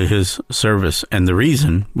go to his service. And the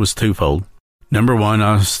reason was twofold. Number one,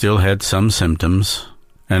 I still had some symptoms,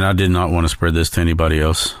 and I did not want to spread this to anybody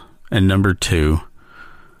else. And number two,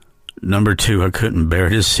 I couldn't bear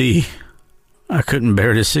to see. I couldn't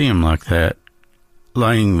bear to see him like that,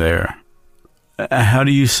 laying there. How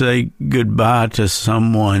do you say goodbye to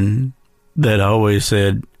someone that always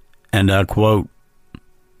said, and I quote,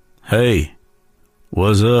 hey,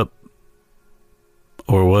 what's up?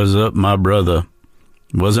 Or what's up, my brother?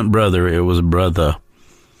 It wasn't brother, it was brother.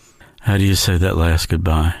 How do you say that last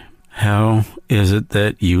goodbye? How is it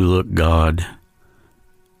that you look God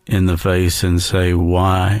in the face and say,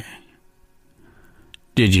 why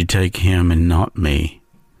did you take him and not me?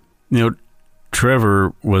 You know,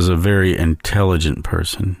 Trevor was a very intelligent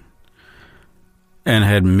person and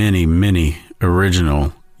had many, many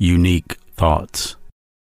original, unique thoughts.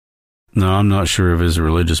 Now, I'm not sure of his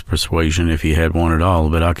religious persuasion, if he had one at all,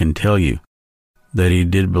 but I can tell you that he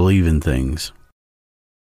did believe in things.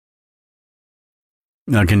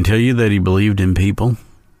 I can tell you that he believed in people.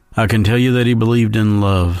 I can tell you that he believed in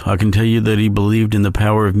love. I can tell you that he believed in the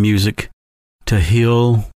power of music to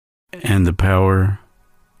heal and the power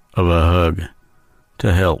of a hug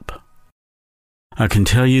to help. I can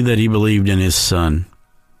tell you that he believed in his son,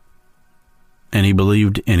 and he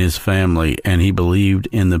believed in his family, and he believed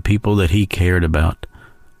in the people that he cared about.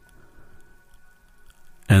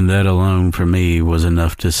 And that alone for me was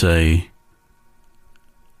enough to say,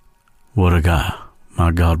 what a guy.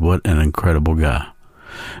 My God, what an incredible guy.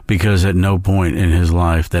 Because at no point in his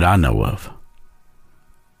life that I know of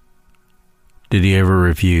did he ever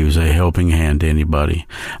refuse a helping hand to anybody.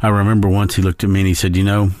 I remember once he looked at me and he said, you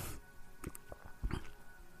know,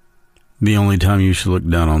 the only time you should look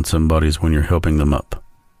down on somebody is when you're helping them up.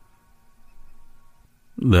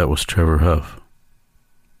 That was Trevor Huff.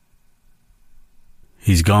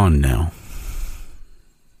 He's gone now.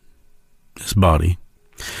 His body.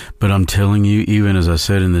 But I'm telling you, even as I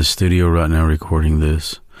said in this studio right now recording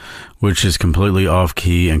this, which is completely off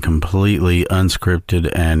key and completely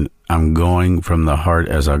unscripted, and I'm going from the heart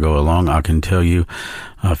as I go along, I can tell you,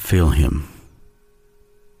 I feel him.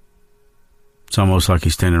 It's almost like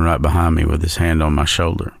he's standing right behind me with his hand on my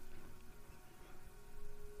shoulder.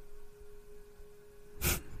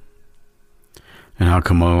 And I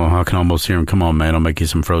can almost hear him, come on, man, I'll make you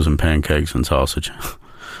some frozen pancakes and sausage.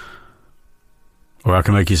 Or I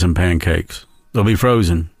can make you some pancakes. They'll be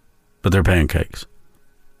frozen, but they're pancakes.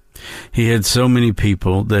 He had so many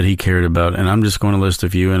people that he cared about, and I'm just going to list a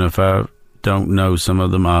few, and if I don't know some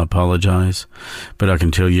of them, I apologize. But I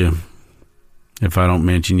can tell you, if I don't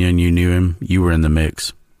mention you and you knew him, you were in the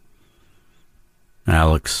mix.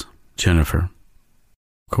 Alex, Jennifer,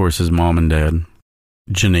 of course his mom and dad,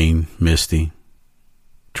 Janine, Misty,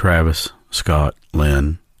 Travis, Scott,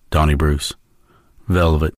 Lynn, Donnie Bruce,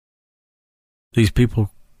 Velvet. These people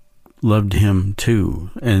loved him too,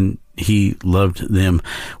 and he loved them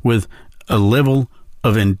with a level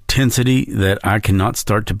of intensity that I cannot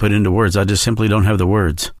start to put into words. I just simply don't have the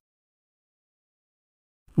words.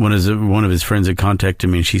 One of his friends had contacted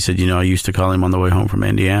me, and she said, you know, I used to call him on the way home from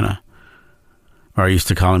Indiana. Or I used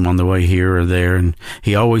to call him on the way here or there, and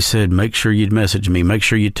he always said, make sure you'd message me, make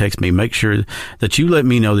sure you text me, make sure that you let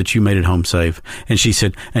me know that you made it home safe. And she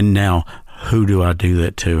said, and now, who do I do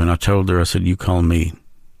that to? And I told her, I said, you call me.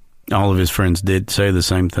 All of his friends did say the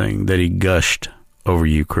same thing, that he gushed over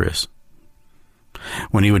you, Chris.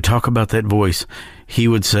 When he would talk about that voice, he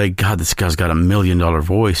would say, God, this guy's got $1 million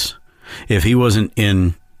voice. If he wasn't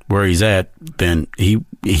in where he's at, then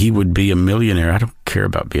he would be a millionaire. I don't care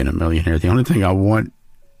about being a millionaire. The only thing I want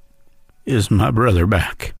is my brother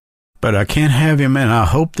back. But I can't have him, and I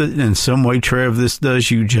hope that in some way, Trev, this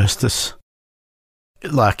does you justice.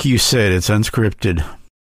 Like you said, it's unscripted.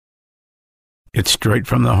 It's straight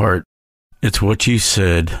from the heart. It's what you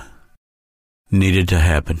said needed to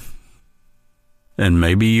happen. And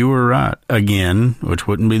maybe you were right again, which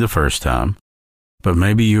wouldn't be the first time. But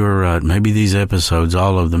maybe you were right. Maybe these episodes,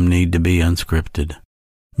 all of them, need to be unscripted.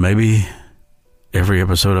 Maybe every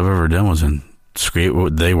episode I've ever done was in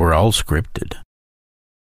script. They were all scripted.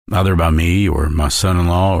 Either by me or my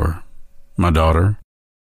son-in-law or my daughter.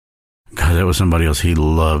 God, that was somebody else. He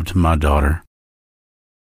loved my daughter.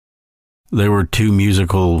 They were two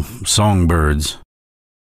musical songbirds.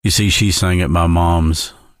 You see, she sang at my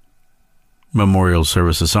mom's memorial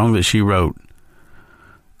service, a song that she wrote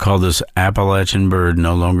called This Appalachian Bird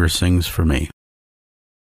No Longer Sings for Me.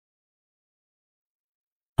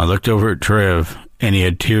 I looked over at Trev, and he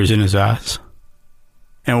had tears in his eyes.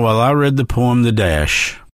 And while I read the poem The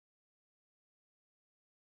Dash,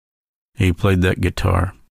 he played that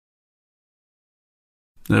guitar.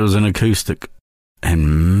 It was an acoustic.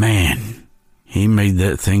 And man, he made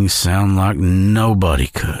that thing sound like nobody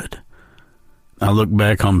could. I look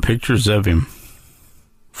back on pictures of him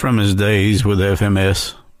from his days with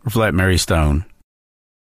FMS, or Flat Mary Stone.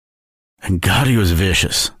 And God, he was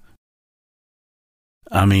vicious.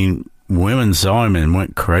 I mean, women saw him and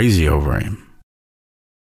went crazy over him.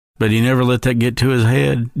 But he never let that get to his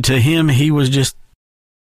head. To him, he was just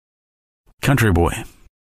country boy.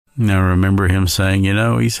 And I remember him saying,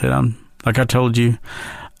 he said, like I told you,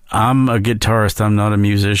 I'm a guitarist. I'm not a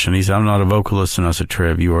musician. He said, I'm not a vocalist. And I said,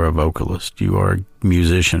 Trev, you are a vocalist. You are a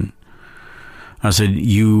musician. I said,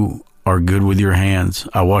 you are good with your hands.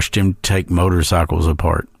 I watched him take motorcycles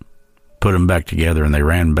apart, put them back together, and they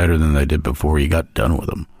ran better than they did before he got done with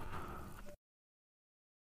them.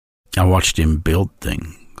 I watched him build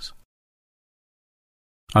things.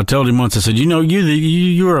 I told him once, I said,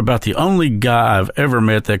 you're about the only guy I've ever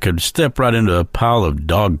met that could step right into a pile of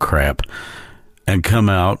dog crap and come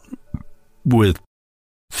out with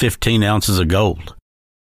 15 ounces of gold.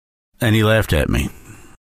 And he laughed at me.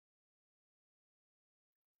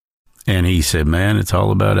 And he said, man, it's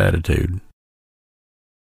all about attitude.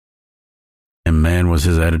 And man, was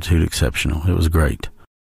his attitude exceptional. It was great.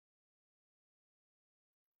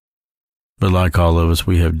 But like all of us,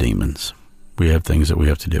 we have demons. We have things that we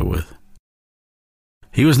have to deal with.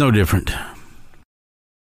 He was no different.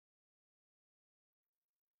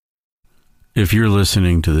 If you're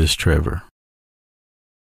listening to this, Trevor,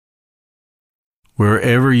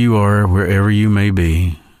 wherever you are, wherever you may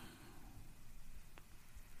be,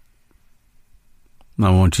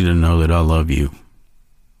 I want you to know that I love you.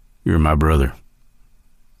 You're my brother.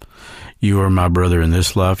 You are my brother in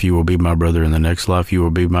this life. You will be my brother in the next life. You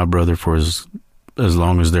will be my brother for as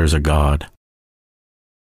long as there's a God.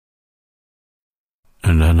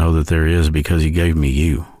 And I know that there is, because he gave me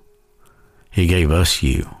you. He gave us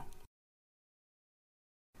you.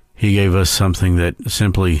 He gave us something that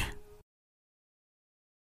simply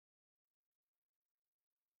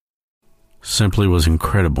was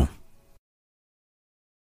incredible.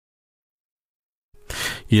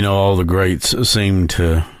 All the greats seem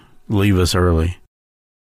to leave us early.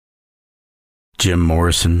 Jim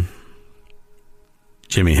Morrison,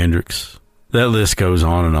 Jimi Hendrix. That list goes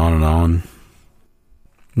on and on and on.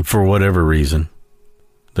 For whatever reason,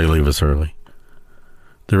 they leave us early.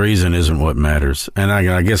 The reason isn't what matters. And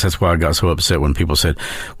I guess that's why I got so upset when people said,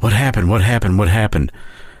 what happened? What happened? What happened?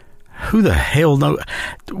 Who the hell knows?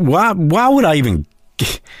 Why would I even...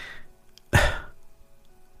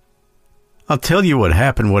 I'll tell you what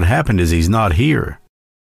happened. What happened is he's not here.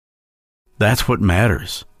 That's what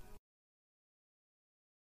matters.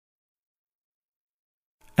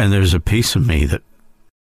 And there's a piece of me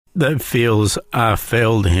that feels I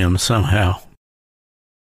failed him somehow.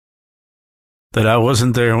 That I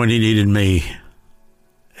wasn't there when he needed me.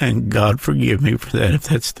 And God forgive me for that if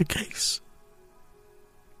that's the case.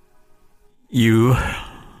 You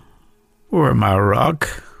were my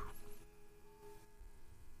rock,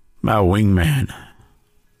 my wingman,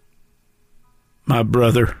 my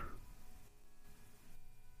brother,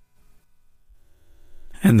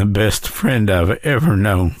 and the best friend I've ever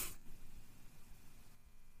known.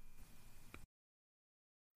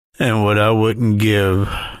 And what I wouldn't give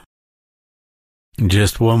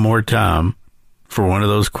just one more time for one of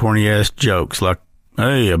those corny-ass jokes like,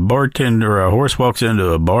 hey, a horse walks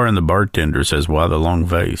into a bar and the bartender says, why the long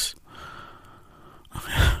face?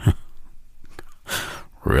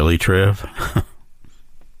 Really, Trev?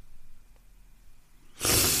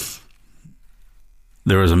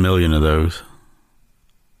 There was a million of those.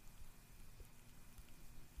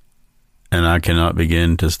 And I cannot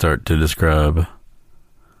begin to start to describe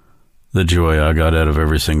the joy I got out of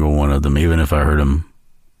every single one of them, even if I heard them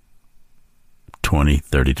 20,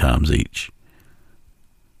 30 times each.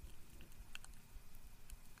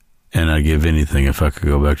 And I'd give anything if I could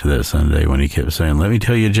go back to that Sunday when he kept saying, let me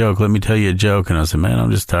tell you a joke, let me tell you a joke. And I said, man,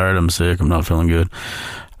 I'm just tired, I'm sick, I'm not feeling good.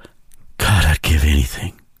 God, I'd give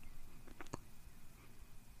anything.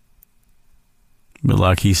 But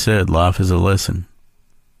like he said, life is a lesson.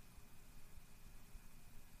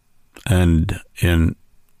 And in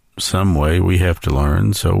some way we have to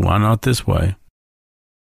learn, so why not this way?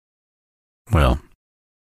 Well,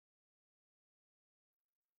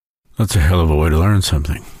 that's a hell of a way to learn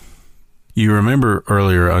something. You remember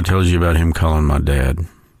earlier I told you about him calling my dad.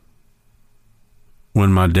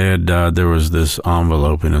 When my dad died, there was this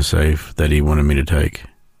envelope in a safe that he wanted me to take.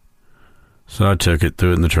 So I took it,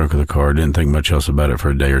 threw it in the trunk of the car, didn't think much else about it for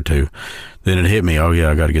a day or two. Then it hit me, oh yeah,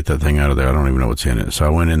 I got to get that thing out of there. I don't even know what's in it. So I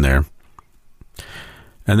went in there,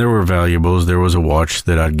 and there were valuables. There was a watch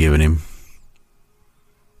that I'd given him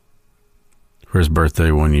for his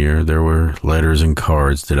birthday one year. There were letters and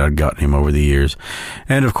cards that I'd gotten him over the years.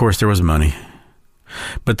 And of course there was money.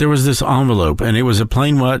 But there was this envelope, and it was a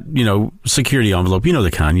plain white, security envelope. You know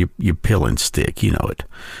the kind you peel and stick, you know it.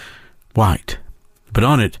 White. But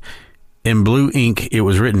on it, in blue ink, it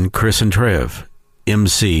was written Chris and Trev,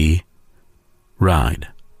 MC, Ride.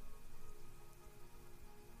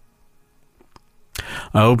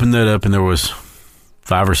 I opened that up and there was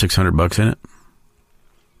 $500 or $600 in it.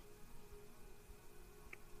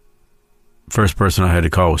 First person I had to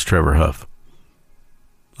call was Trevor Huff.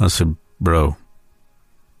 I said, bro.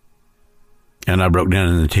 And I broke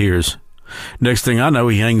down into tears. Next thing I know,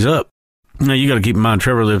 he hangs up. Now, you got to keep in mind,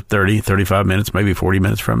 Trevor lived 30, 35 minutes, maybe 40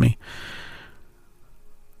 minutes from me.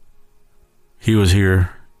 He was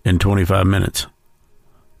here in 25 minutes.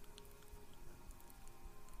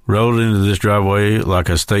 Rolled into this driveway like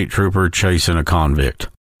a state trooper chasing a convict.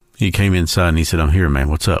 He came inside and he said, I'm here, man.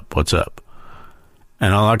 What's up? What's up?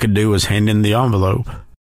 And all I could do was hand in the envelope.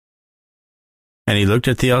 And he looked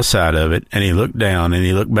at the outside of it, and he looked down, and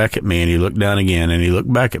he looked back at me, and he looked down again, and he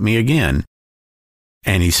looked back at me again.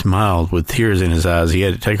 And he smiled with tears in his eyes. He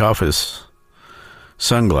had to take off his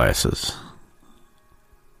sunglasses.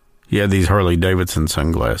 He had these Harley Davidson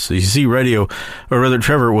sunglasses. You see,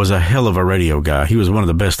 Trevor was a hell of a radio guy. He was one of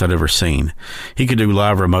the best I'd ever seen. He could do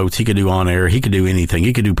live remotes. He could do on air. He could do anything.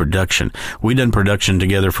 He could do production. We done production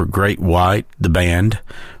together for Great White, the band,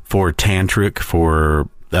 for Tantric, for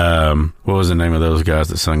what was the name of those guys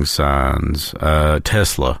that sung Signs?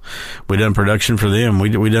 Tesla. We done production for them.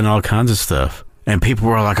 We done all kinds of stuff. And people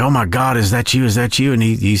were like, oh my God, is that you? Is that you? And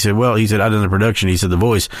he said, I done the production. He said, the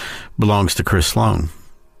voice belongs to Chris Sloan.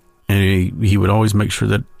 And he would always make sure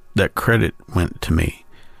that credit went to me.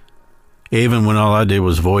 Even when all I did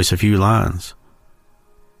was voice a few lines.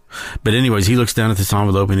 But anyways, he looks down at this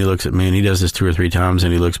envelope and he looks at me, and he does this 2 or 3 times,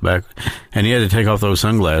 and he looks back, and he had to take off those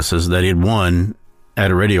sunglasses that he had won at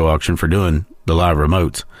a radio auction for doing the live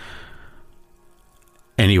remotes.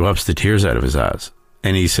 And he wipes the tears out of his eyes.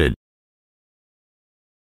 And he said,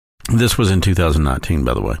 this was in 2019,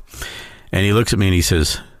 by the way. And he looks at me and he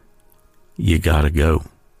says, you gotta go.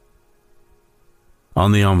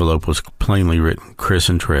 On the envelope was plainly written, Chris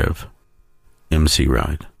and Trev, MC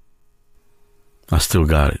Ride. I still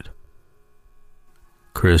got it.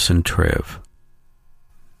 Chris and Trev,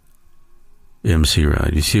 MC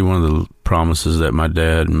Ride. You see, one of the promises that my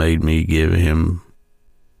dad made me give him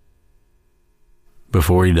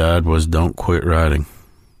before he died was don't quit riding.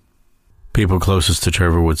 People closest to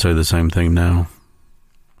Trevor would say the same thing now.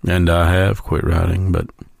 And I have quit riding, but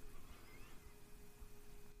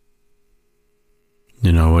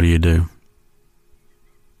what do you do?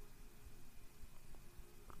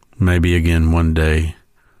 Maybe again one day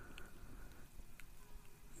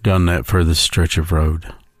down that furthest stretch of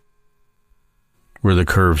road where the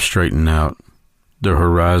curves straighten out, the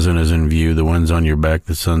horizon is in view, the wind's on your back,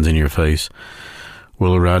 the sun's in your face.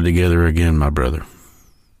 We'll ride together again, my brother.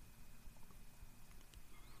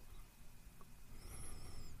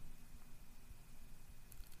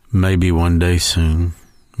 Maybe one day soon,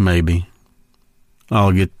 maybe,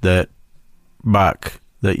 I'll get that bike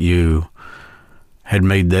that you had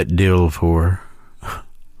made that deal for.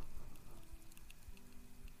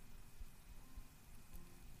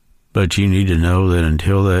 But you need to know that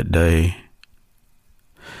until that day,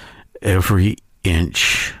 every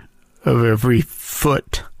inch of every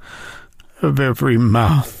foot of every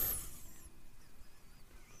mile,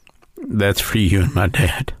 that's for you and my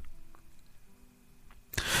dad.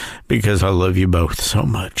 Because I love you both so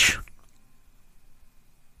much.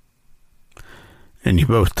 And you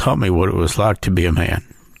both taught me what it was like to be a man.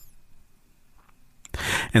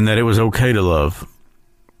 And that it was okay to love.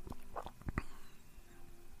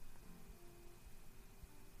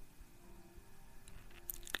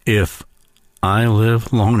 If I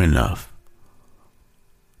live long enough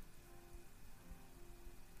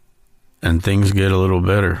and things get a little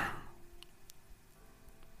better,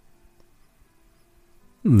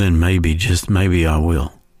 then maybe, just maybe I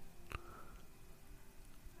will.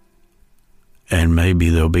 And maybe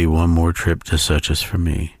there'll be one more trip to Suches for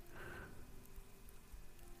me.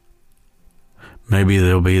 Maybe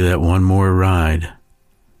there'll be that one more ride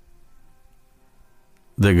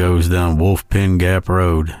that goes down Wolf Pen Gap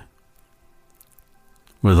Road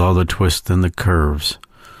with all the twists and the curves,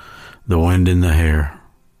 the wind in the hair,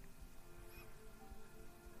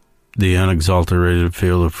 the unexalterated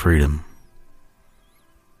feel of freedom.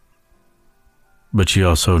 But you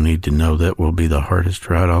also need to know that will be the hardest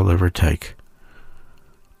ride I'll ever take.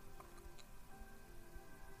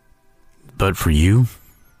 But for you,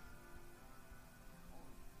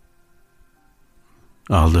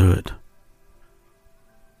 I'll do it.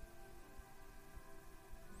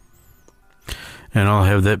 And I'll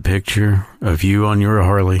have that picture of you on your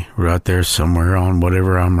Harley right there somewhere on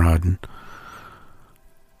whatever I'm riding.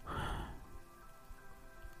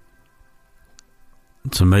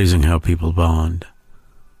 It's amazing how people bond.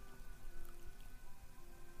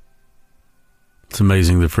 It's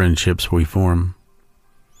amazing the friendships we form.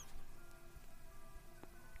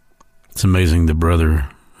 It's amazing the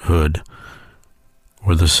brotherhood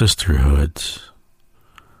or the sisterhoods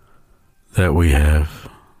that we have.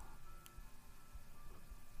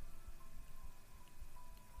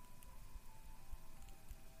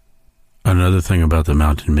 Another thing about the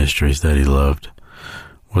Mountain Mysteries that he loved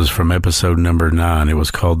was from episode number 9. It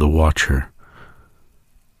was called The Watcher.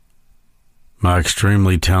 My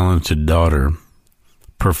extremely talented daughter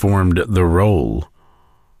performed the role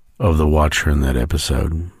of the Watcher in that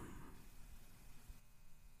episode.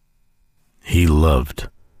 He loved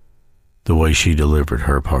the way she delivered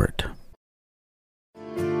her part.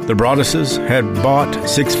 The Broadduses had bought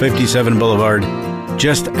 657 Boulevard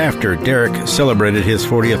just after Derek celebrated his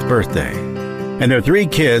 40th birthday, and their 3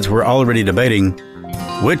 kids were already debating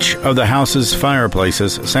which of the house's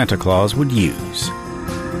fireplaces Santa Claus would use.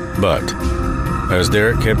 But as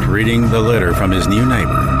Derek kept reading the letter from his new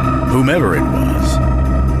neighbor, whomever it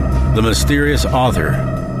was, the mysterious author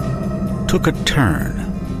took a turn.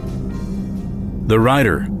 The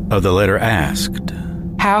writer of the letter asked,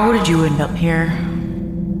 "How did you end up here?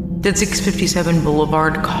 Did 657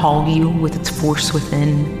 Boulevard call you with its force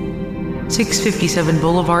within? 657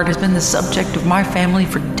 Boulevard has been the subject of my family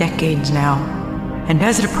for decades now, and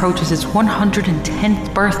as it approaches its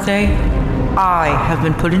 110th birthday, I have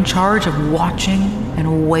been put in charge of watching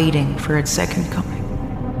and waiting for its second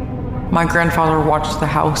coming. My grandfather watched the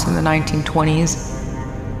house in the 1920s,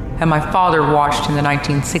 and my father watched in the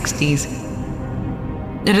 1960s.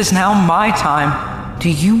 It is now my time.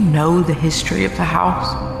 Do you know the history of the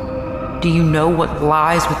house? Do you know what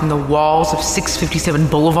lies within the walls of 657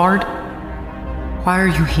 Boulevard? Why are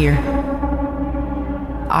you here?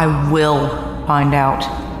 I will find out."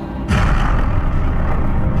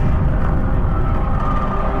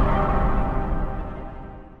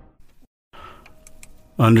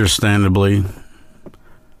 Understandably,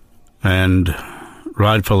 and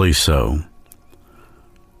rightfully so,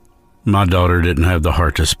 my daughter didn't have the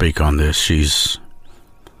heart to speak on this. She's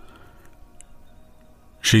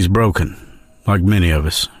broken, like many of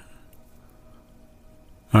us.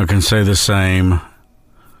 I can say the same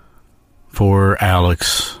for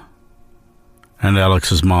Alex and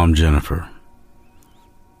Alex's mom, Jennifer.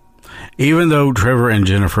 Even though Trevor and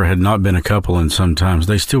Jennifer had not been a couple in some times,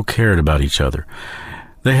 they still cared about each other.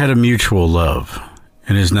 They had a mutual love,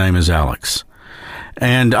 and his name is Alex.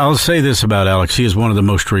 And I'll say this about Alex. He is one of the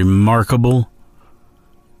most remarkable,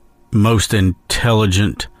 most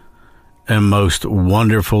intelligent, and most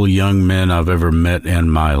wonderful young men I've ever met in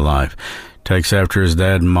my life. Takes after his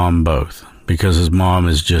dad and mom both, because his mom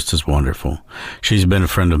is just as wonderful. She's been a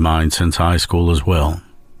friend of mine since high school as well.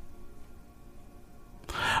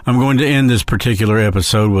 I'm going to end this particular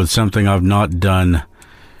episode with something I've not done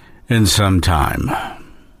in some time.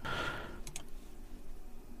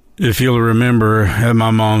 If you'll remember, at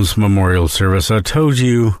my mom's memorial service, I told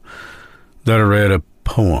you that I read a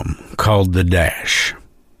poem called The Dash.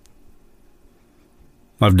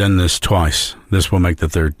 I've done this twice. This will make the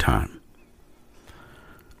third time.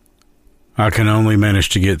 I can only manage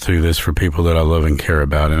to get through this for people that I love and care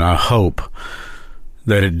about, and I hope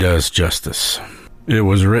that it does justice. It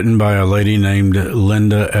was written by a lady named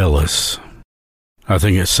Linda Ellis. I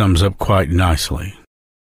think it sums up quite nicely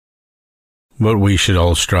what we should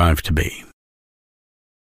all strive to be.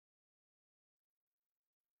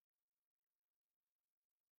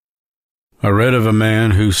 I read of a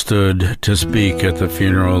man who stood to speak at the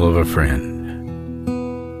funeral of a friend.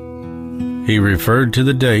 He referred to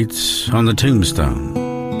the dates on the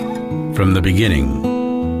tombstone from the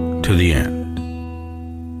beginning to the end.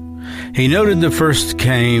 He noted the first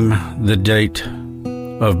came the date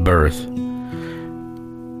of birth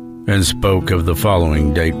and spoke of the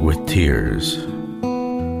following date with tears.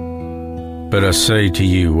 But I say to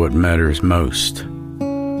you, what matters most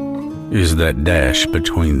is that dash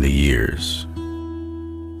between the years.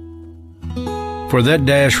 For that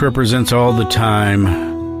dash represents all the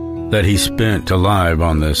time that he spent alive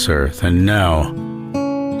on this earth, and now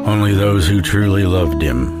only those who truly loved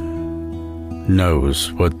him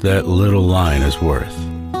knows what that little line is worth.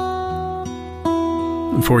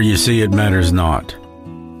 For you see, it matters not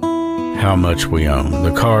how much we own,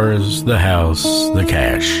 the cars, the house, the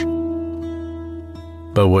cash.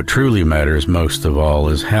 But what truly matters most of all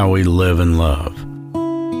is how we live and love,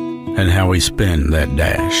 and how we spend that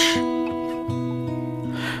dash.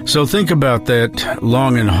 So think about that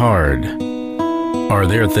long and hard. Are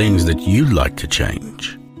there things that you'd like to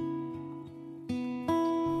change?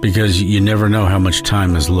 Because you never know how much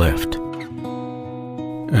time is left,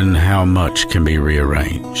 and how much can be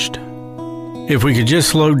rearranged. If we could just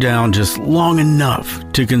slow down just long enough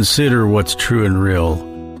to consider what's true and real,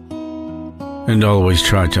 and always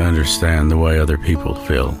try to understand the way other people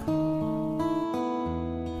feel,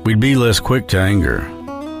 we'd be less quick to anger,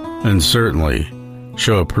 and certainly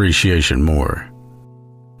show appreciation more,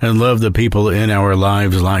 and love the people in our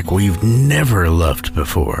lives like we've never loved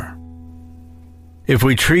before. If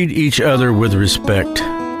we treat each other with respect,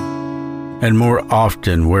 and more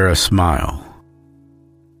often wear a smile,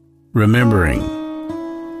 remembering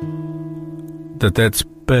that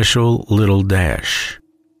special little dash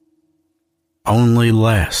only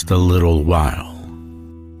lasts a little while.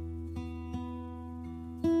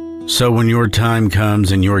 So when your time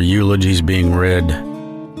comes and your eulogy's being read,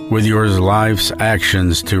 with your life's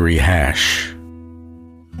actions to rehash,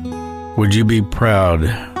 would you be proud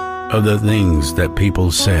of the things that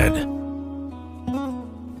people said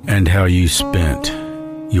and how you spent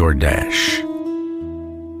your dash?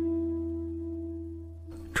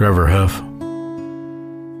 Trevor Huff,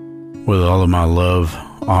 with all of my love,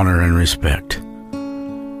 honor, and respect,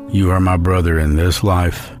 you are my brother in this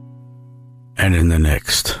life and in the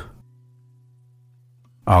next.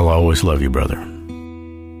 I'll always love you, brother.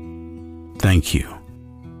 Thank you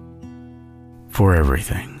for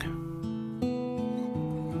everything.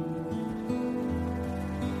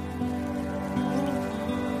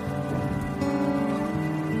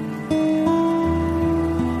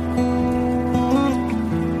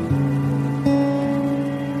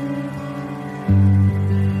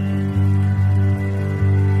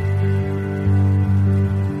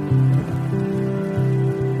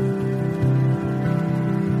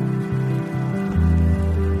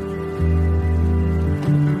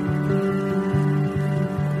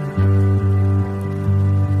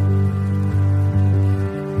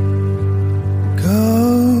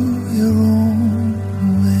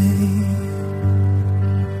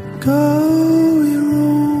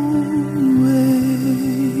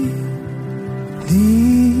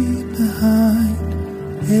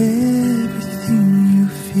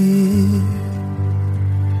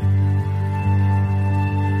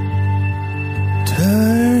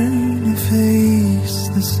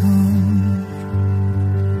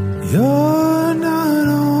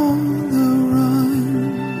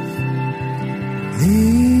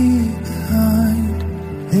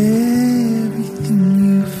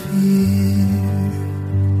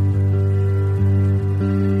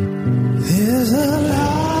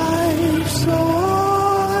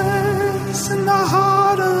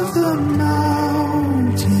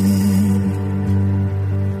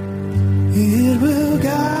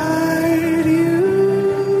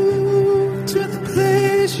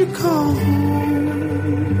 you call home.